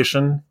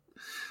conversation.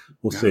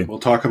 We'll see. We'll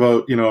talk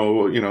about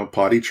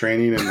potty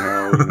training and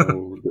how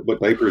what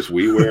diapers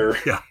we wear.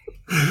 Yeah,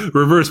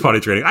 reverse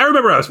potty training. I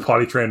remember I was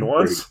potty trained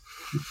once.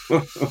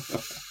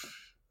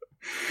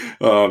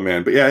 Oh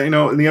man, but yeah,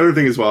 and the other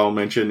thing as well I'll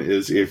mention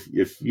is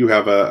if you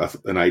have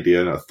an idea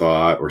and a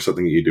thought or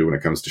something that you do when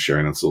it comes to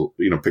sharing on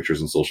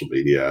pictures on social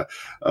media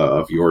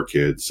of your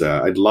kids,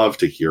 I'd love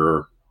to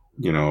hear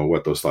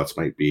what those thoughts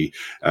might be.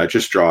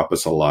 Just drop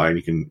us a line.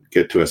 You can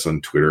get to us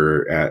on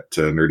Twitter at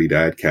Nerdy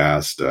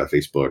Dadcast.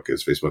 Facebook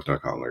is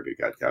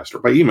facebook.com/nerdydadcast, or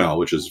by email,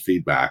 which is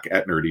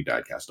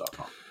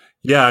feedback@nerdydadcast.com.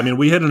 Yeah, I mean,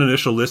 we had an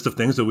initial list of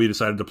things that we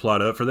decided to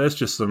plot out for this,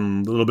 just a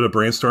little bit of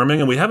brainstorming,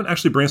 and we haven't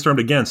actually brainstormed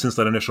again since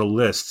that initial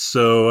list.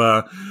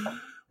 So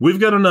we've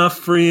got enough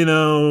for,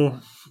 a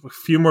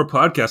few more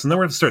podcasts, and then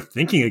we're going to start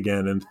thinking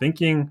again, and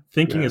thinking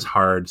is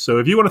hard. So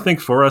if you want to think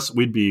for us,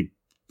 we'd be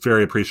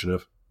very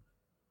appreciative.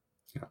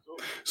 Yeah.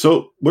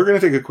 So we're going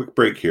to take a quick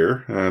break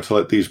here to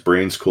let these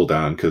brains cool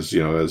down because,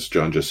 as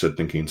John just said,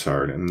 thinking's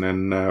hard. And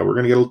then we're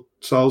going to get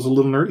ourselves a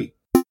little nerdy.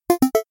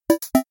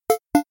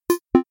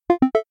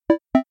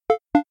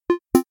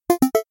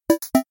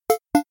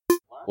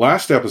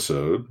 last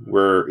episode,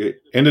 where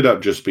it ended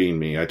up just being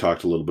me, I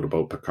talked a little bit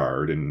about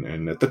Picard,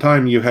 and at the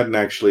time you hadn't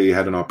actually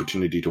had an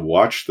opportunity to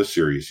watch the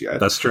series yet.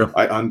 That's true.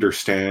 I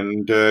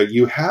understand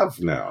you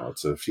have now.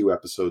 It's a few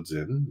episodes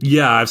in.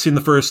 Yeah, I've seen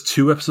the first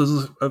 2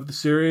 episodes of the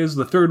series.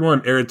 The third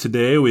one aired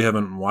today. We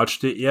haven't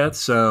watched it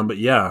yet, but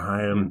yeah,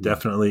 I am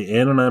definitely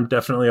in, and I'm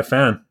definitely a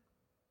fan.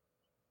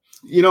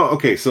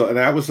 Okay, so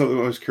that was what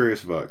I was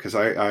curious about, because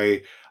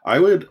I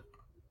would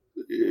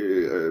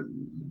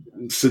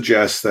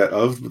suggest that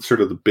of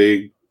sort of the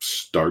big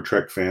Star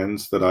Trek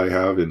fans that I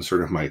have in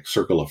sort of my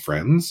circle of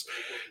friends,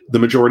 the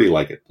majority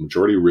like it. The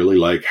majority really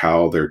like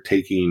how they're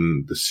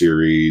taking the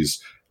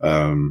series,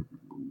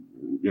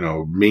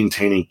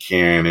 maintaining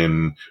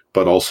canon,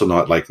 but also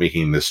not like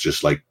making this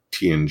just like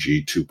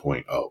TNG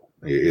 2.0.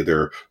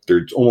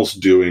 They're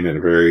almost doing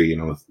it very,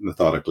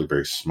 methodically,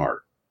 very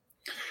smart.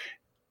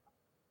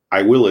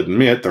 I will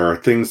admit there are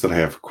things that I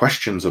have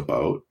questions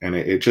about, and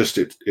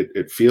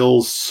it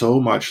feels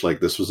so much like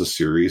this was a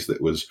series that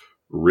was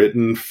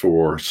written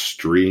for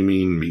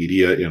streaming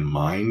media in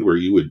mind, where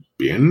you would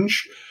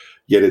binge,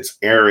 yet it's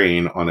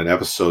airing on an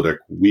episodic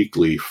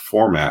weekly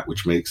format,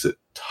 which makes it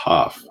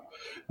tough.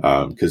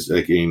 Because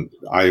again,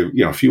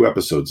 a few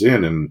episodes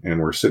in, and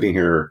we're sitting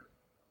here.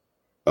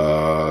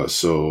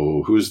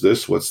 So who's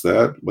this? What's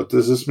that? What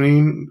does this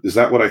mean? Is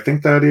that what I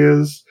think that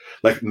is?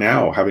 Like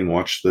now, having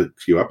watched the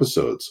few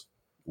episodes,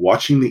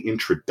 watching the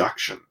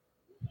introduction,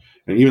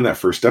 and even that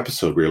first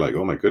episode, where you're like,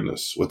 "Oh my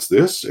goodness, what's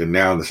this?" And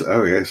now this,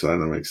 okay, so that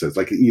makes sense.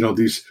 Like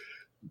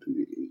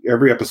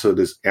every episode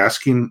is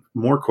asking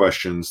more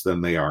questions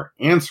than they are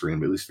answering,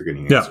 but at least they're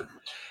getting answered. Yeah.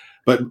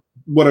 But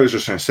what I was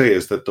just trying to say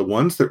is that the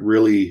ones that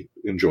really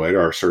enjoyed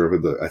are sort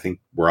of I think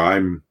where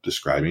I'm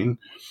describing.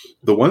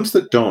 The ones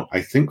that don't,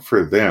 I think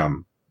for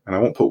them, and I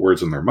won't put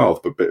words in their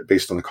mouth, but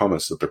based on the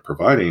comments that they're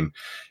providing,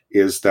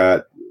 is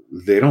that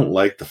they don't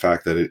like the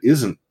fact that it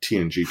isn't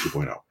TNG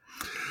 2.0.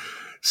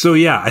 So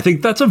yeah, I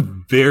think that's a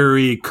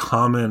very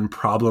common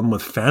problem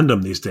with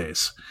fandom these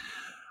days.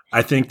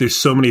 I think there's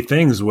so many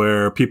things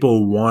where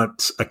people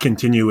want a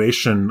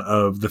continuation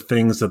of the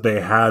things that they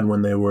had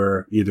when they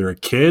were either a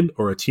kid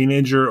or a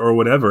teenager or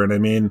whatever. And I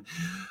mean,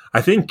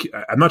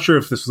 I'm not sure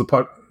if this was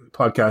a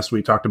podcast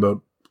we talked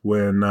about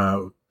when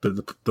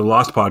the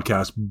Lost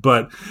podcast,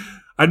 but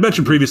I'd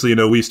mentioned previously,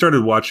 we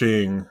started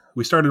watching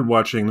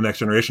The Next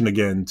Generation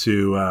again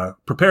to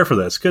prepare for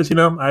this, because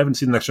I haven't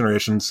seen The Next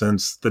Generation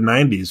since the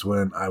 90s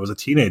when I was a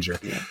teenager,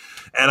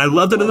 and I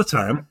loved it at the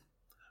time.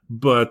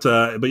 But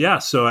yeah,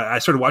 so I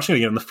started watching it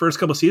again. And the first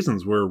couple of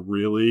seasons were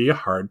really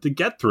hard to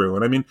get through,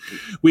 and I mean,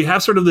 we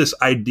have sort of this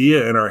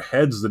idea in our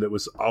heads that it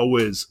was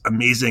always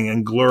amazing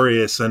and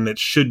glorious, and it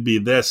should be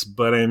this.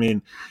 But I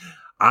mean,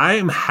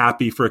 I'm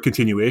happy for a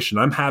continuation.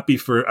 I'm happy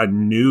for a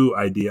new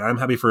idea. I'm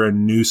happy for a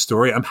new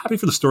story. I'm happy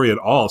for the story at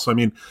all. So, I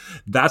mean,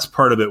 that's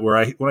part of it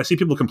where when I see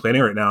people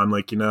complaining right now, I'm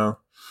like,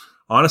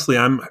 honestly,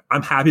 I'm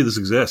happy this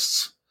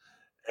exists,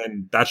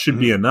 and that should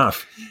be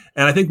enough.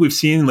 And I think we've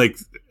seen, like,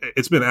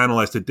 it's been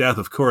analyzed to death,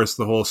 of course,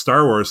 the whole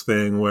Star Wars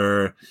thing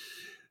where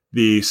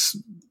the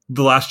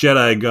Last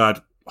Jedi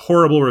got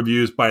horrible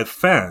reviews by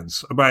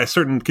fans, by a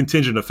certain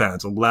contingent of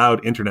fans,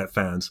 loud internet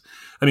fans.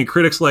 I mean,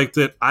 critics liked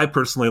it. I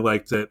personally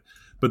liked it.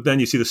 But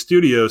then you see the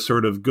studio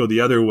sort of go the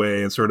other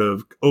way and sort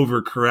of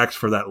overcorrect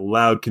for that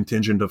loud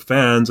contingent of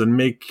fans and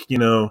make,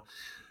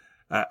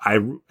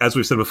 as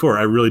we've said before,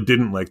 I really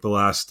didn't like the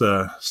last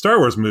Star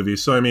Wars movie.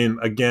 So, I mean,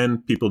 again,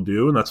 people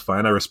do, and that's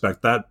fine. I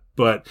respect that.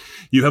 But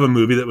you have a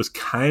movie that was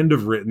kind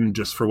of written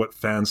just for what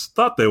fans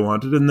thought they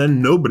wanted, and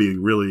then nobody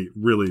really,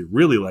 really,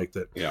 really liked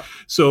it. Yeah.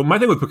 So my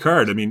thing with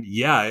Picard, I mean,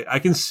 yeah, I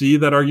can see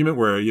that argument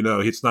where,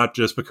 it's not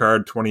just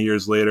Picard 20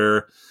 years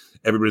later.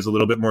 Everybody's a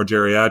little bit more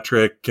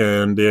geriatric,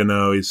 and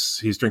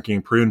he's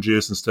drinking prune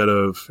juice instead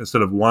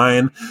of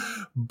wine.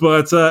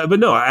 But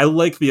no, I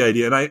like the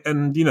idea, and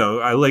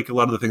I like a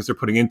lot of the things they're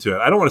putting into it.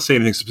 I don't want to say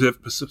anything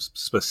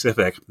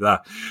specific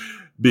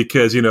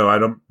because I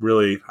don't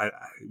really.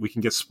 We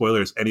can get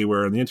spoilers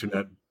anywhere on the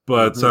internet,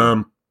 but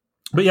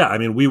yeah, I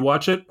mean, we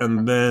watch it,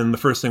 and then the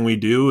first thing we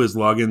do is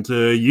log into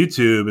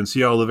YouTube and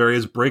see all the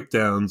various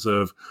breakdowns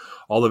of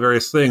all the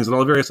various things and all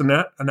the various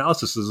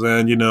analyses.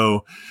 And,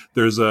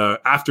 there's a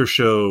after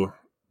show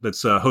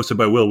that's hosted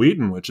by Will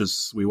Wheaton, which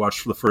is, we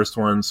watched the first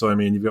one. So, I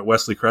mean, you've got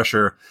Wesley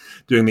Crusher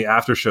doing the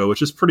after show,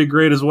 which is pretty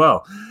great as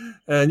well.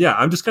 And yeah,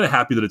 I'm just kind of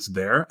happy that it's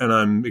there, and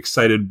I'm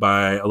excited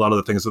by a lot of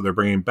the things that they're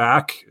bringing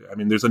back. I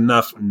mean, there's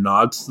enough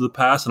nods to the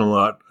past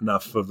and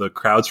enough of the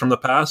crowds from the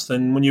past.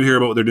 And when you hear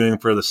about what they're doing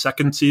for the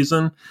second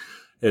season,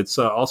 it's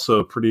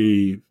also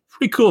pretty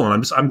cool.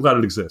 And I'm glad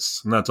it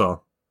exists, and that's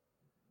all.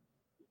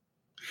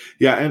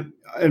 Yeah,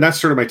 and that's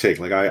sort of my take.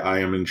 Like, I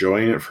am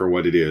enjoying it for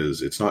what it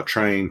is. It's not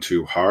trying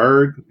too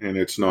hard, and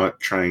it's not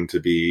trying to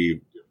be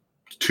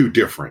too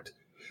different.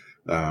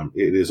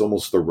 It is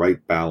almost the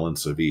right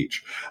balance of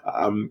each.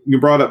 You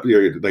brought up that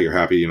you're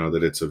happy,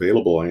 that it's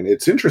available. And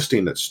it's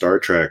interesting that Star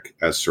Trek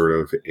as sort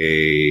of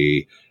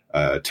a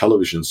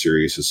television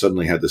series has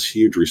suddenly had this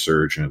huge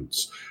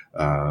resurgence.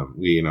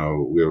 We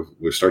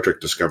have Star Trek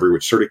Discovery,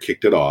 which sort of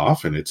kicked it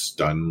off, and it's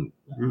done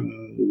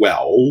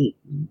well,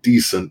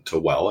 decent to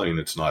well. I mean,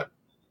 it's not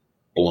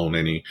blown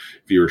any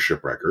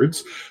viewership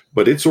records,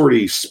 but it's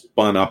already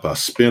spun up a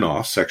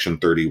spin-off, Section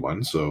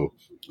 31. So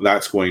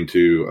that's going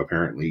to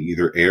apparently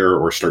either air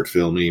or start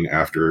filming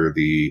after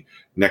the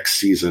next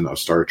season of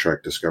Star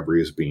Trek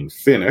Discovery is being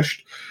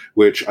finished,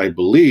 which I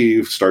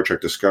believe Star Trek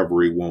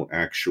Discovery won't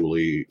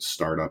actually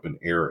start up and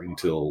air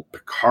until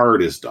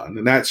Picard is done.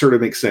 And that sort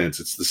of makes sense.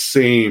 It's the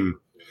same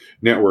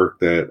network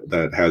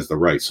that has the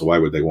rights. So why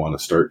would they want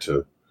to start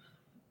to,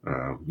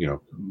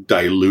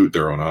 dilute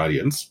their own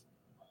audience?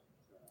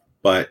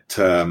 But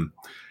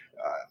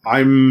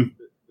I'm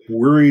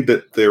worried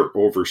that they're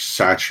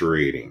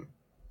oversaturating.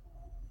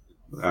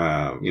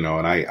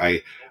 And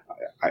I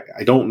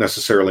don't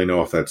necessarily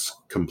know if that's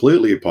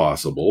completely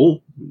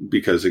possible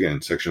because,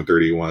 again, Section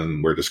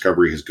 31, where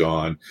Discovery has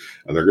gone,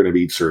 they're going to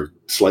be sort of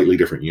slightly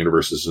different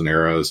universes and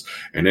eras.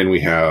 And then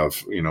we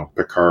have,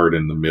 Picard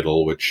in the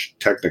middle, which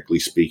technically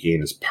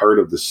speaking is part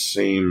of the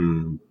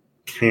same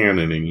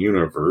canon and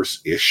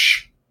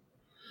universe-ish,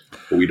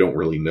 but we don't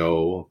really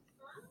know.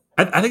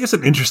 I think it's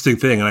an interesting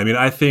thing. And I mean,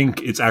 I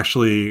think it's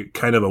actually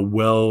kind of a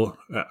well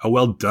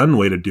done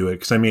way to do it.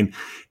 Because I mean,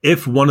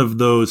 if one of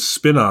those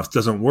spin-offs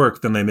doesn't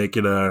work, then they make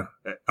it a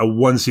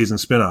one season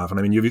spin-off. And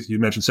I mean, you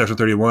mentioned Section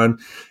 31.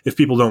 If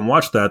people don't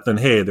watch that, then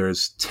hey,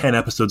 there's 10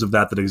 episodes of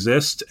that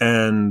exist,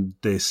 and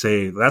they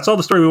say that's all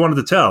the story we wanted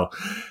to tell,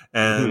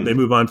 and they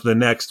move on to the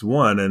next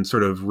one and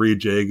sort of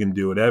rejig and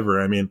do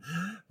whatever. I mean,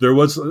 there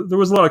was a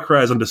lot of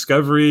cries on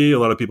Discovery. A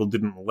lot of people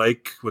didn't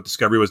like what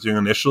Discovery was doing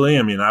initially.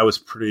 I mean, I was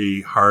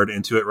pretty hard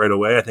into it right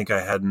away. I think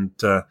I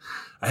hadn't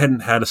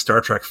had a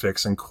Star Trek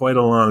fix in quite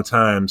a long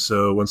time.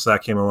 So once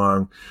that came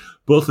along,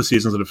 both the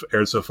seasons that have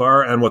aired so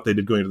far and what they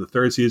did going into the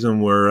third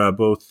season were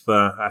both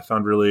I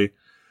found really,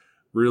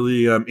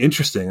 really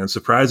interesting and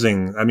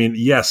surprising. I mean,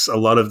 yes, a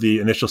lot of the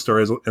initial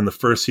stories in the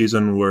first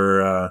season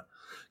were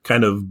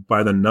kind of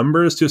by the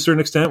numbers to a certain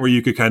extent, where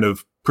you could kind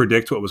of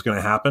predict what was going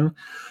to happen.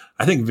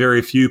 I think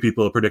very few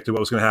people predicted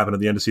what was going to happen at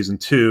the end of season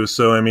 2.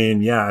 So, I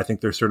mean, yeah, I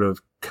think they're sort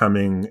of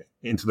coming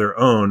into their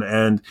own.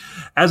 And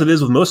as it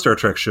is with most Star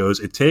Trek shows,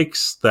 it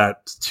takes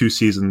that 2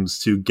 seasons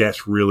to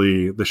get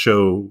really the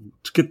show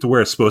to get to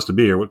where it's supposed to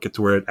be, or get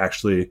to where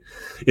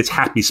its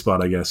happy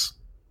spot, I guess.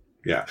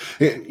 Yeah.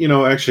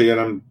 Actually, and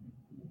I'm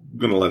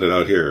going to let it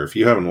out here. If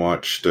you haven't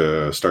watched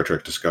Star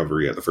Trek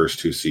Discovery at the first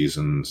 2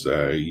 seasons,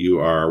 you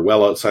are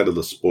well outside of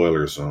the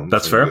spoiler zone.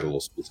 That's fair. Get a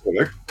little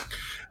specific.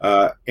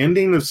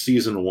 Ending of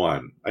season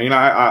 1. I mean,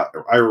 I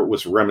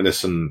was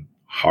reminiscing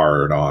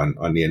hard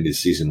on the end of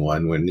season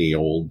 1 when the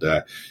old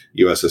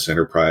USS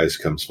Enterprise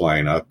comes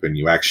flying up, and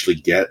you actually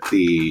get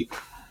the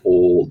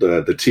old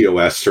the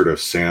TOS sort of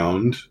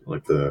sound,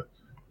 like the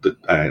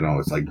I don't know,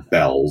 it's like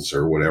bells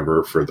or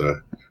whatever for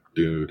the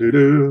do do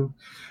do.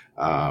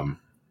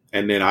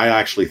 And then I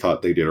actually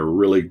thought they did a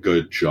really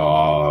good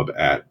job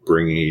at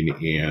bringing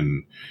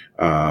in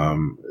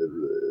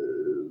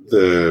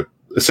the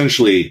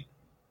essentially,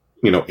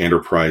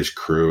 Enterprise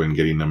crew and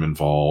getting them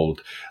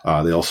involved.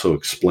 They also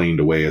explained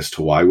away as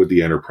to why would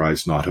the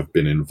Enterprise not have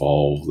been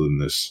involved in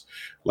this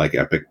like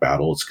epic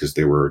battle. It's because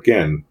they were,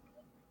 again,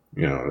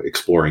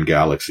 exploring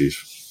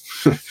galaxies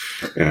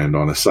and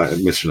on a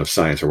mission of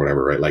science or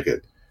whatever, right? Like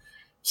it.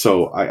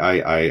 So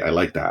I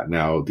like that.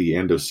 Now, the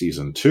end of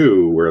season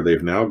 2, where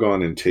they've now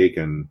gone and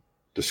taken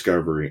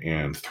Discovery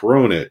and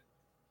thrown it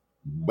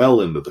well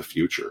into the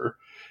future,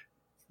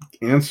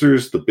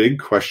 answers the big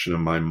question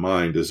in my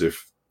mind is,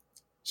 if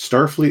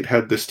Starfleet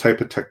had this type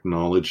of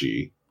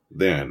technology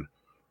then,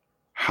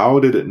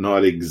 how did it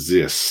not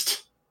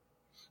exist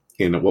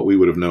in what we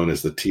would have known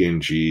as the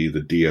TNG,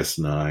 the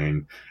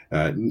DS9,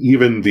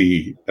 even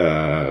the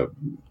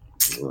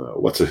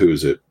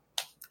who's it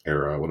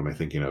era? What am I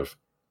thinking of?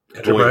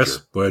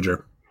 Enterprise?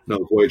 Voyager.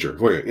 No, Voyager.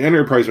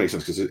 Enterprise makes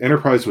sense because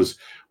Enterprise was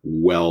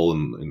well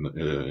in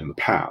the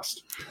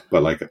past.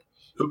 But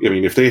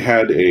if they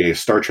had a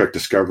Star Trek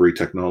Discovery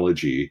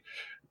technology,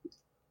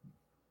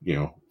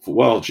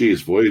 well,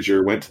 geez,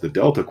 Voyager went to the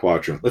Delta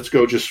Quadrant. Let's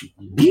go just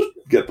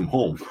get them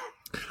home.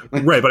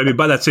 Right, but I mean,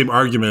 by that same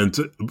argument,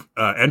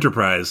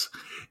 Enterprise,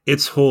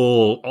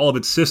 all of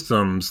its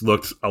systems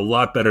looked a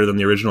lot better than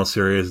the original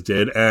series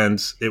did,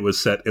 and it was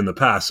set in the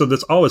past. So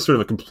that's always sort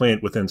of a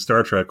complaint within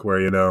Star Trek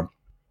where,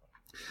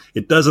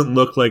 it doesn't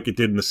look like it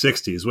did in the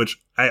 60s, which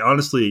I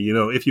honestly,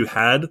 if you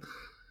had,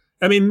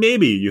 I mean,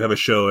 maybe you have a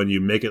show and you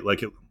make it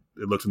like it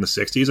looked in the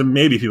 60s, and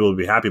maybe people would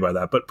be happy by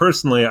that. But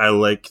personally, I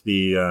like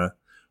the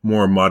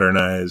more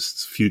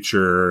modernized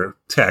future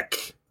tech.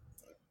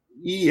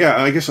 Yeah,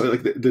 I guess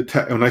like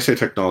when I say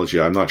technology,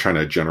 I'm not trying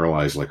to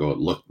generalize like, oh, it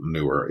looked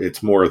newer.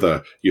 It's more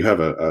you have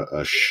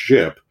a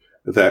ship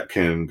that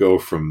can go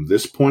from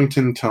this point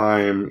in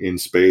time in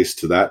space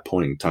to that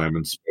point in time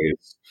in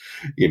space,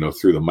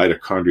 through the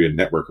mitochondrial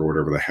network or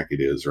whatever the heck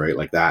it is, right?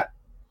 Like that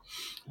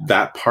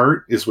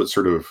part is what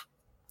sort of,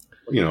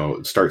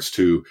 starts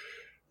to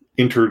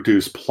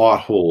introduce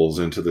plot holes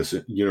into this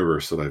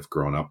universe that I've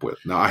grown up with.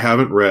 Now, I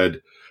haven't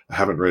read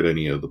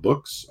any of the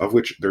books, of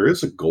which there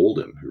is a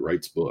Golden who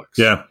writes books.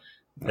 Yeah,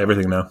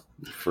 everything now.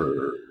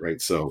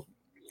 So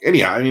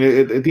anyhow, I mean,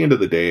 at the end of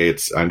the day,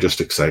 I'm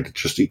just excited,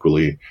 just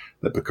equally,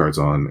 that Picard's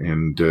on,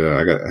 and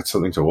I got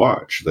something to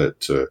watch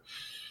that,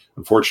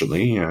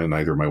 unfortunately,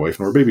 neither my wife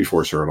nor Baby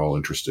Force are at all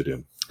interested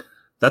in.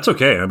 That's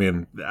okay. I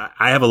mean,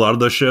 I have a lot of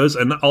those shows,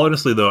 and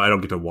honestly, though, I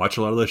don't get to watch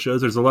a lot of those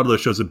shows. There's a lot of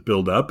those shows that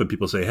build up, and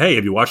people say, "Hey,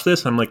 have you watched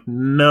this?" I'm like,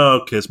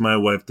 "No," because my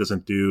wife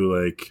doesn't do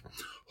like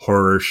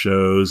horror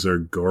shows or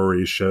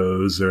gory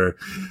shows or.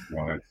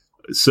 Right.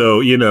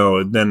 So,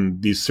 then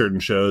these certain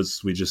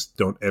shows we just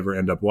don't ever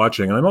end up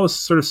watching. And I'm always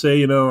sort of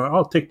say,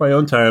 I'll take my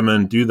own time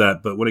and do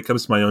that. But when it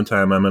comes to my own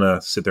time, I'm going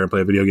to sit there and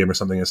play a video game or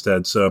something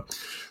instead. So,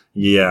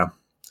 yeah.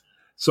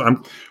 So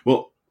I'm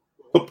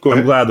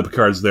glad the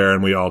Picard's there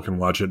and we all can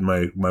watch it.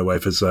 My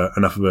wife is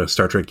enough of a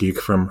Star Trek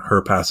geek from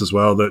her past as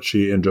well that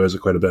she enjoys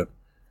it quite a bit.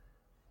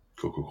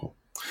 Cool.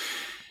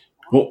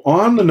 Well,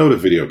 on the note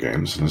of video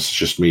games, and this is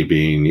just me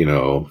being,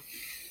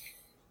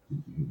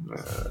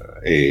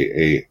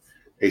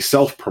 a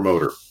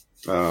self-promoter.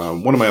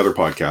 One of my other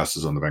podcasts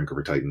is on the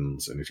Vancouver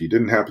Titans. And if you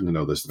didn't happen to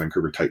know this, the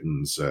Vancouver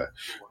Titans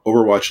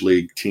Overwatch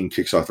League team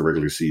kicks off the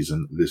regular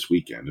season this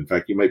weekend. In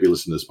fact, you might be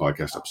listening to this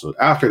podcast episode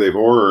after they've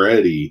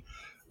already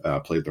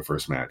played the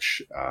first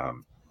match.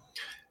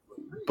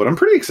 But I'm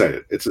pretty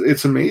excited.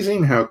 It's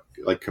amazing how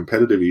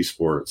competitive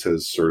esports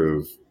has sort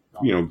of,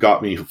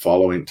 got me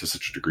following to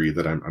such a degree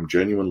that I'm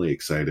genuinely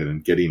excited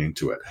and getting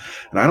into it.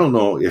 And I don't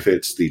know if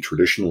it's the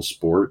traditional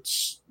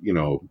sports,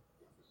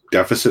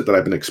 deficit that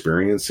I've been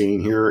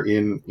experiencing here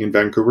in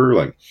Vancouver.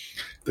 Like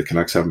the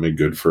Canucks haven't been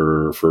good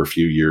for a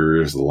few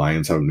years. The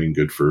Lions haven't been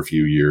good for a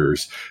few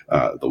years.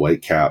 The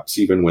Whitecaps,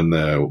 even when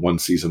the one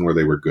season where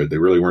they were good, they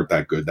really weren't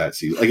that good that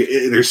season.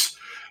 There's,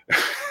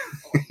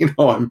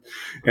 and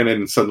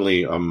then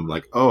suddenly I'm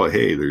like, oh,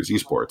 hey, there's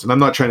esports. And I'm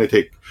not trying to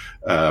take,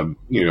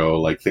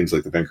 things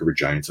like the Vancouver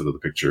Giants out of the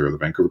picture or the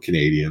Vancouver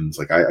Canadians.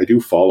 I do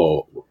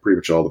follow pretty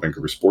much all the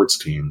Vancouver sports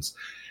teams.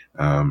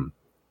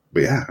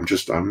 But yeah,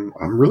 I'm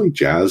really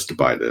jazzed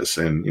by this.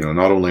 And,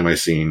 not only am I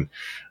seeing,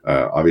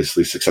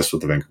 obviously success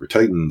with the Vancouver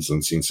Titans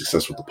and seeing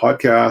success with the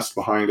podcast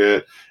behind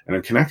it, and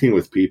I'm connecting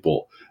with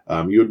people.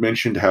 You had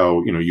mentioned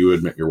how, you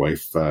had met your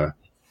wife,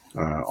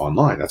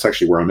 online. That's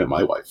actually where I met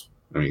my wife.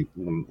 I mean,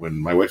 when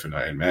my wife and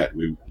I had met,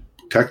 we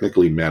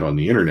technically met on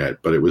the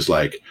internet, but it was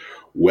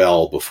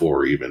well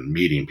before even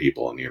meeting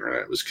people on the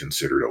internet was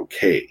considered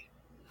okay.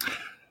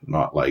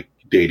 Not like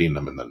dating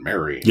them and then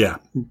marrying. Yeah.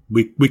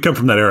 We come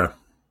from that era.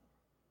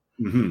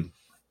 Mm-hmm.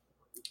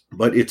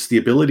 But it's the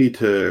ability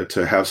to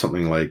have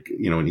something like,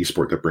 an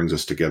esport that brings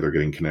us together,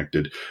 getting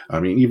connected. I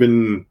mean,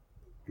 even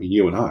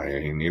you and I,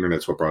 the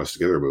internet's what brought us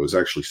together, but it was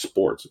actually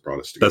sports that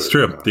brought us together. That's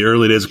true. The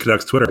early days of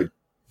Canucks Twitter.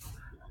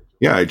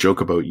 I joke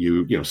about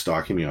you,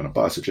 stalking me on a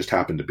bus. It just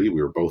happened to be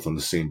we were both on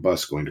the same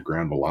bus going to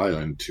Granville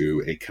Island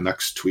to a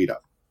Canucks tweet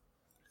up.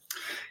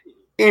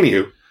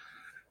 Anywho,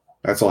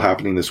 that's all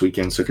happening this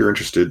weekend. So if you're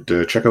interested,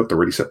 check out the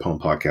Ready Set Poem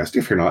podcast.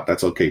 If you're not,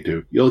 that's okay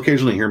too. You'll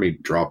occasionally hear me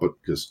drop it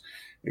because,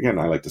 again,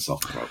 I like to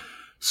self-promote.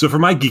 So for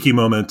my geeky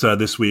moment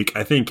this week,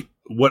 I think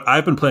what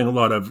I've been playing a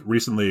lot of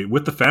recently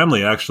with the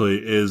family actually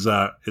is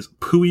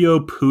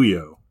Puyo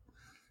Puyo.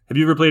 Have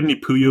you ever played any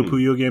Puyo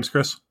Puyo games,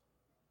 Chris?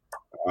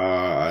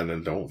 I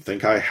don't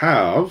think I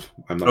have.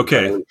 I'm not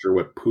really sure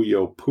what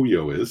Puyo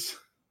Puyo is.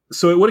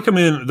 So it would have come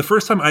in, the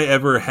first time I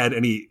ever had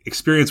any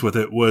experience with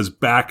it was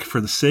back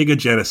for the Sega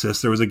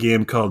Genesis. There was a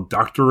game called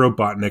Dr.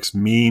 Robotnik's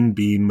Mean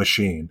Bean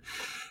Machine.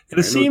 And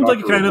it seemed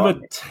like kind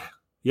of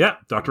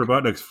Dr.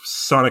 Robotnik's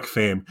Sonic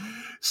fame.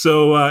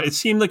 So it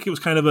seemed like it was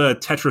kind of a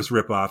Tetris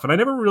ripoff. And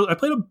I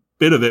played a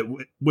bit of it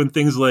when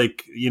things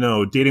like,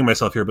 dating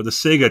myself here, but the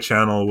Sega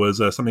channel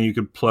was something you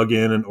could plug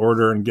in and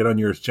order and get on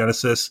your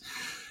Genesis.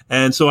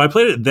 And so I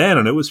played it then,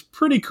 and it was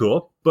pretty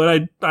cool.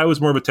 But I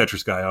was more of a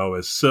Tetris guy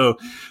always. So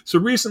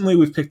recently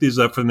we've picked these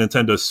up for the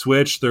Nintendo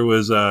Switch. There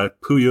was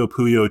Puyo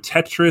Puyo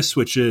Tetris,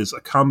 which is a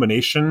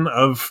combination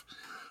of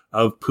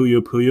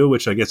Puyo Puyo,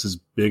 which I guess is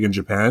big in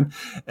Japan,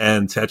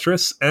 and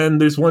Tetris. And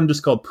there's one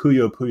just called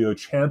Puyo Puyo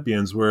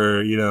Champions,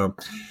 where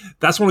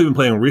that's one we've been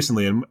playing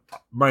recently, and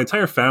my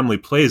entire family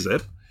plays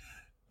it.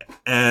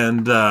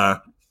 And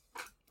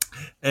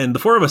the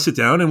four of us sit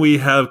down and we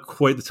have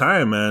quite the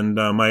time. And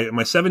my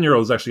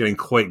 7-year-old is actually getting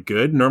quite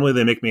good. Normally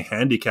they make me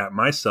handicap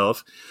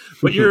myself.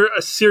 But you're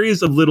a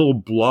series of little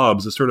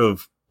blobs that sort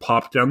of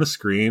pop down the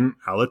screen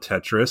a la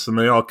Tetris. And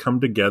they all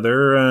come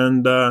together.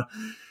 And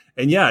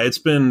yeah, it's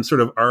been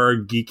sort of our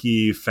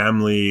geeky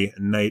family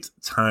night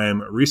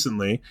time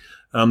recently.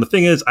 The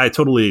thing is, I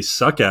totally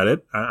suck at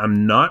it.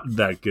 I'm not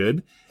that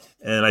good.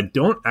 And I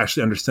don't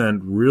actually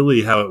understand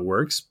really how it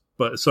works.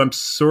 So I'm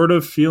sort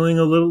of feeling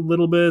a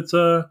little bit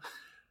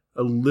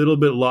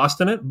lost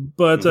in it,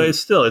 but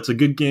it's a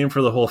good game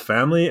for the whole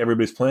family.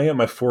 Everybody's playing it.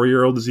 My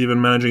 4-year-old is even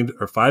managing,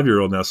 or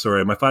 5-year-old now.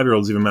 Sorry, my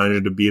 5-year-old is even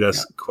managing to beat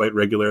us quite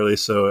regularly.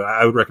 So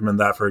I would recommend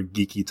that for a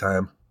geeky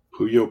time.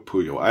 Puyo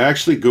Puyo. I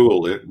actually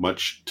Googled it,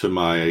 much to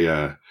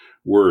my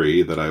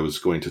worry that I was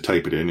going to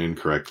type it in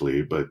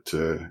incorrectly, but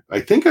I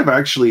think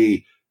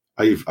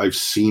I've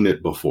seen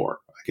it before.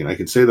 I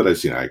can say that I've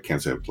seen it. I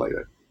can't say I've played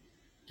it.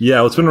 Yeah,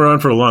 well, it's been around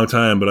for a long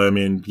time, but I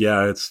mean,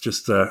 yeah, it's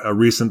just a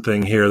recent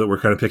thing here that we're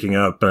kind of picking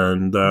up,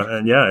 and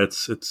yeah,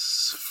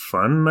 it's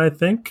fun. I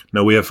think.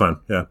 No, we have fun.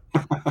 Yeah.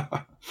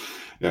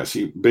 Yeah.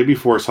 See, Baby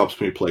Force helps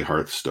me play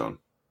Hearthstone.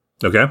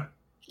 Okay.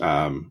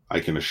 I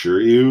can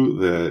assure you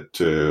that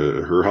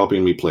her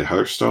helping me play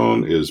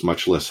Hearthstone is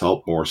much less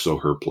help, more so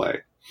her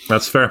play.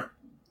 That's fair.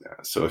 Yeah,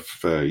 so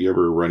if you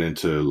ever run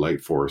into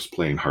Light Force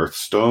playing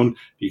Hearthstone,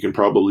 you can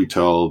probably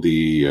tell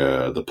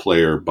the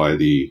player by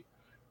the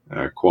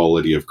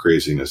quality of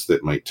craziness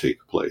that might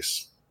take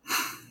place.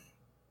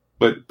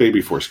 But Baby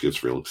Force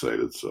gets real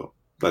excited, so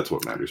that's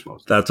what matters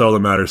most. That's all that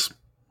matters.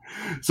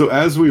 So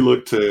as we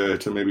look to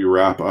maybe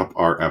wrap up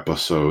our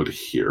episode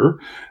here,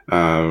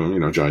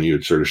 John, you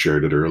had sort of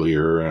shared it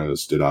earlier,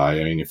 as did I.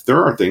 I mean, if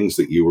there are things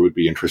that you would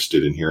be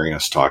interested in hearing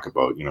us talk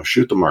about,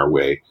 shoot them our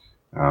way.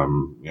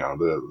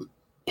 The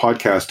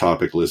podcast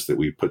topic list that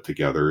we put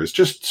together is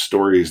just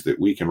stories that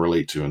we can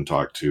relate to and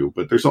talk to.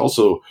 But there's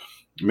also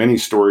many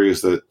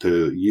stories that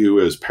you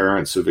as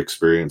parents have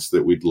experienced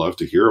that we'd love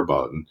to hear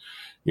about. And,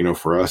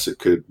 for us, it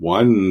could,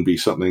 one, be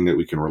something that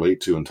we can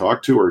relate to and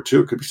talk to, or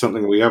two, it could be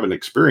something we haven't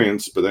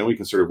experienced, but then we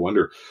can sort of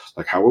wonder,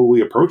 like, how will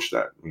we approach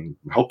that? I mean,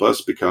 help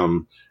us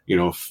become,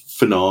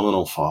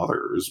 phenomenal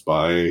fathers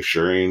by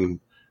sharing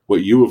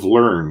what you have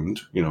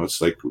learned.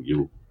 It's like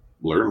you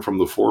learn from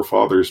the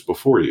forefathers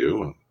before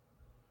you.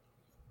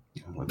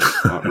 And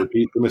let's not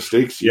repeat the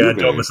mistakes you made.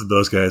 Don't listen to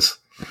those guys.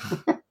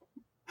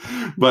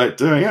 But,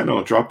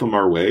 drop them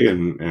our way,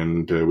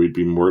 and we'd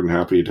be more than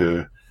happy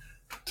to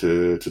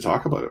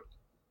talk about it.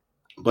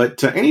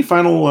 But any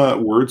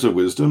final words of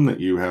wisdom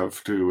that you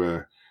have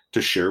to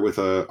share with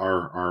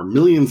our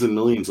millions and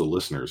millions of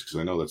listeners? Because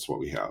I know that's what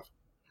we have.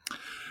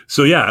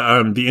 So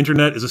yeah, the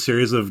internet is a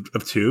series of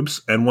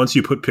tubes, and once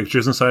you put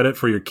pictures inside it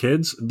for your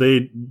kids,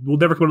 they will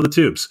never come out of the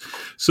tubes.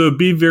 So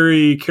be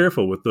very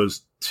careful with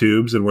those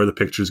tubes and where the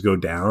pictures go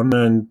down.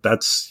 And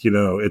that's,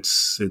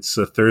 it's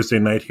a Thursday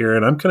night here,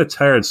 and I'm kind of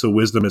tired. So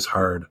wisdom is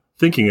hard.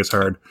 Thinking is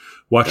hard.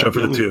 Watch out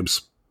for the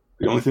tubes.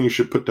 The only thing you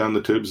should put down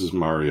the tubes is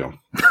Mario.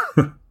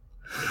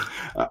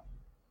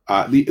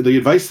 The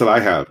advice that I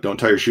have: don't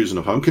tie your shoes in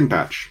a pumpkin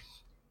patch.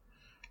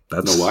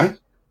 Know why?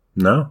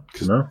 No.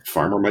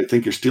 Farmer might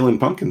think you're stealing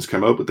pumpkins.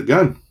 Come out with the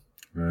gun.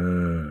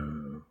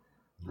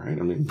 Right?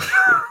 I mean,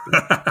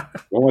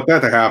 don't want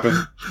that to happen.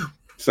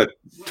 So that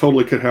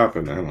totally could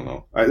happen. I don't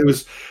know.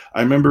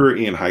 I remember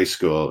in high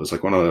school, it was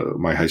like one of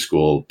my high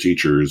school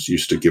teachers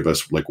used to give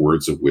us like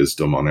words of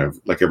wisdom on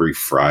every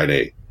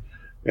Friday.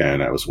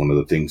 And that was one of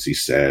the things he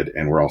said.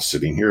 And we're all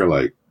sitting here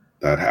like,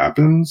 that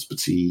happens, but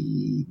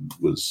he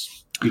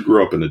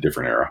grew up in a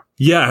different era.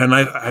 Yeah, and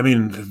I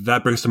mean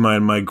that brings to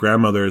mind my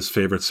grandmother's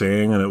favorite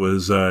saying, and it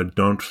was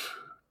don't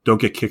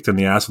get kicked in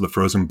the ass with a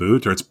frozen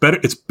boot, or it's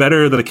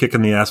better than a kick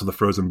in the ass with a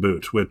frozen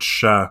boot,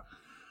 which I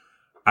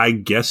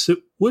guess it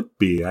would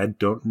be. I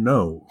don't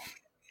know.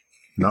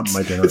 Not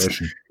my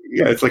generation.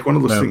 It's like one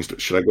of those things.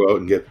 Should I go out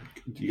and get?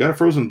 You got a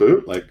frozen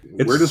boot? Like,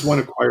 where does one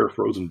acquire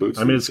frozen boots?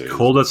 I mean, it's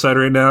cold outside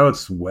right now.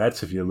 It's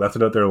wet. If you left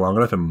it out there long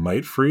enough, it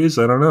might freeze.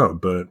 I don't know,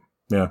 but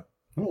yeah.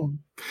 Oh.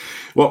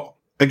 Well,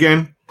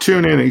 again,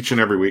 tune in each and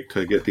every week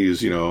to get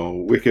these,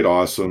 wicked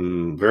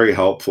awesome, very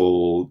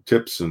helpful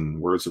tips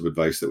and words of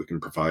advice that we can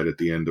provide at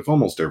the end of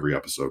almost every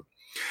episode.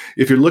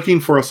 If you're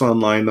looking for us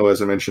online, though,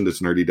 as I mentioned,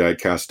 it's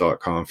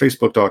nerdydadcast.com,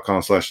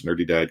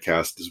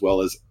 facebook.com/nerdydadcast, as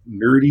well as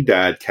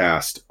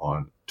nerdydadcast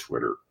on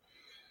Twitter.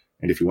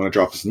 And if you want to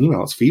drop us an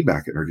email, it's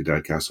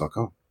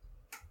feedback@nerdydadcast.com.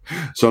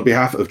 So on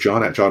behalf of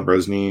John at John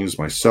Bresnes,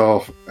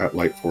 myself at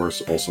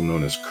Lightforce, also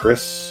known as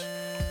Chris,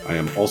 I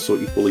am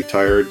also equally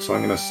tired, so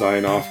I'm going to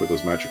sign off with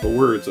those magical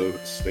words of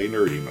stay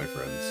nerdy, my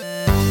friends.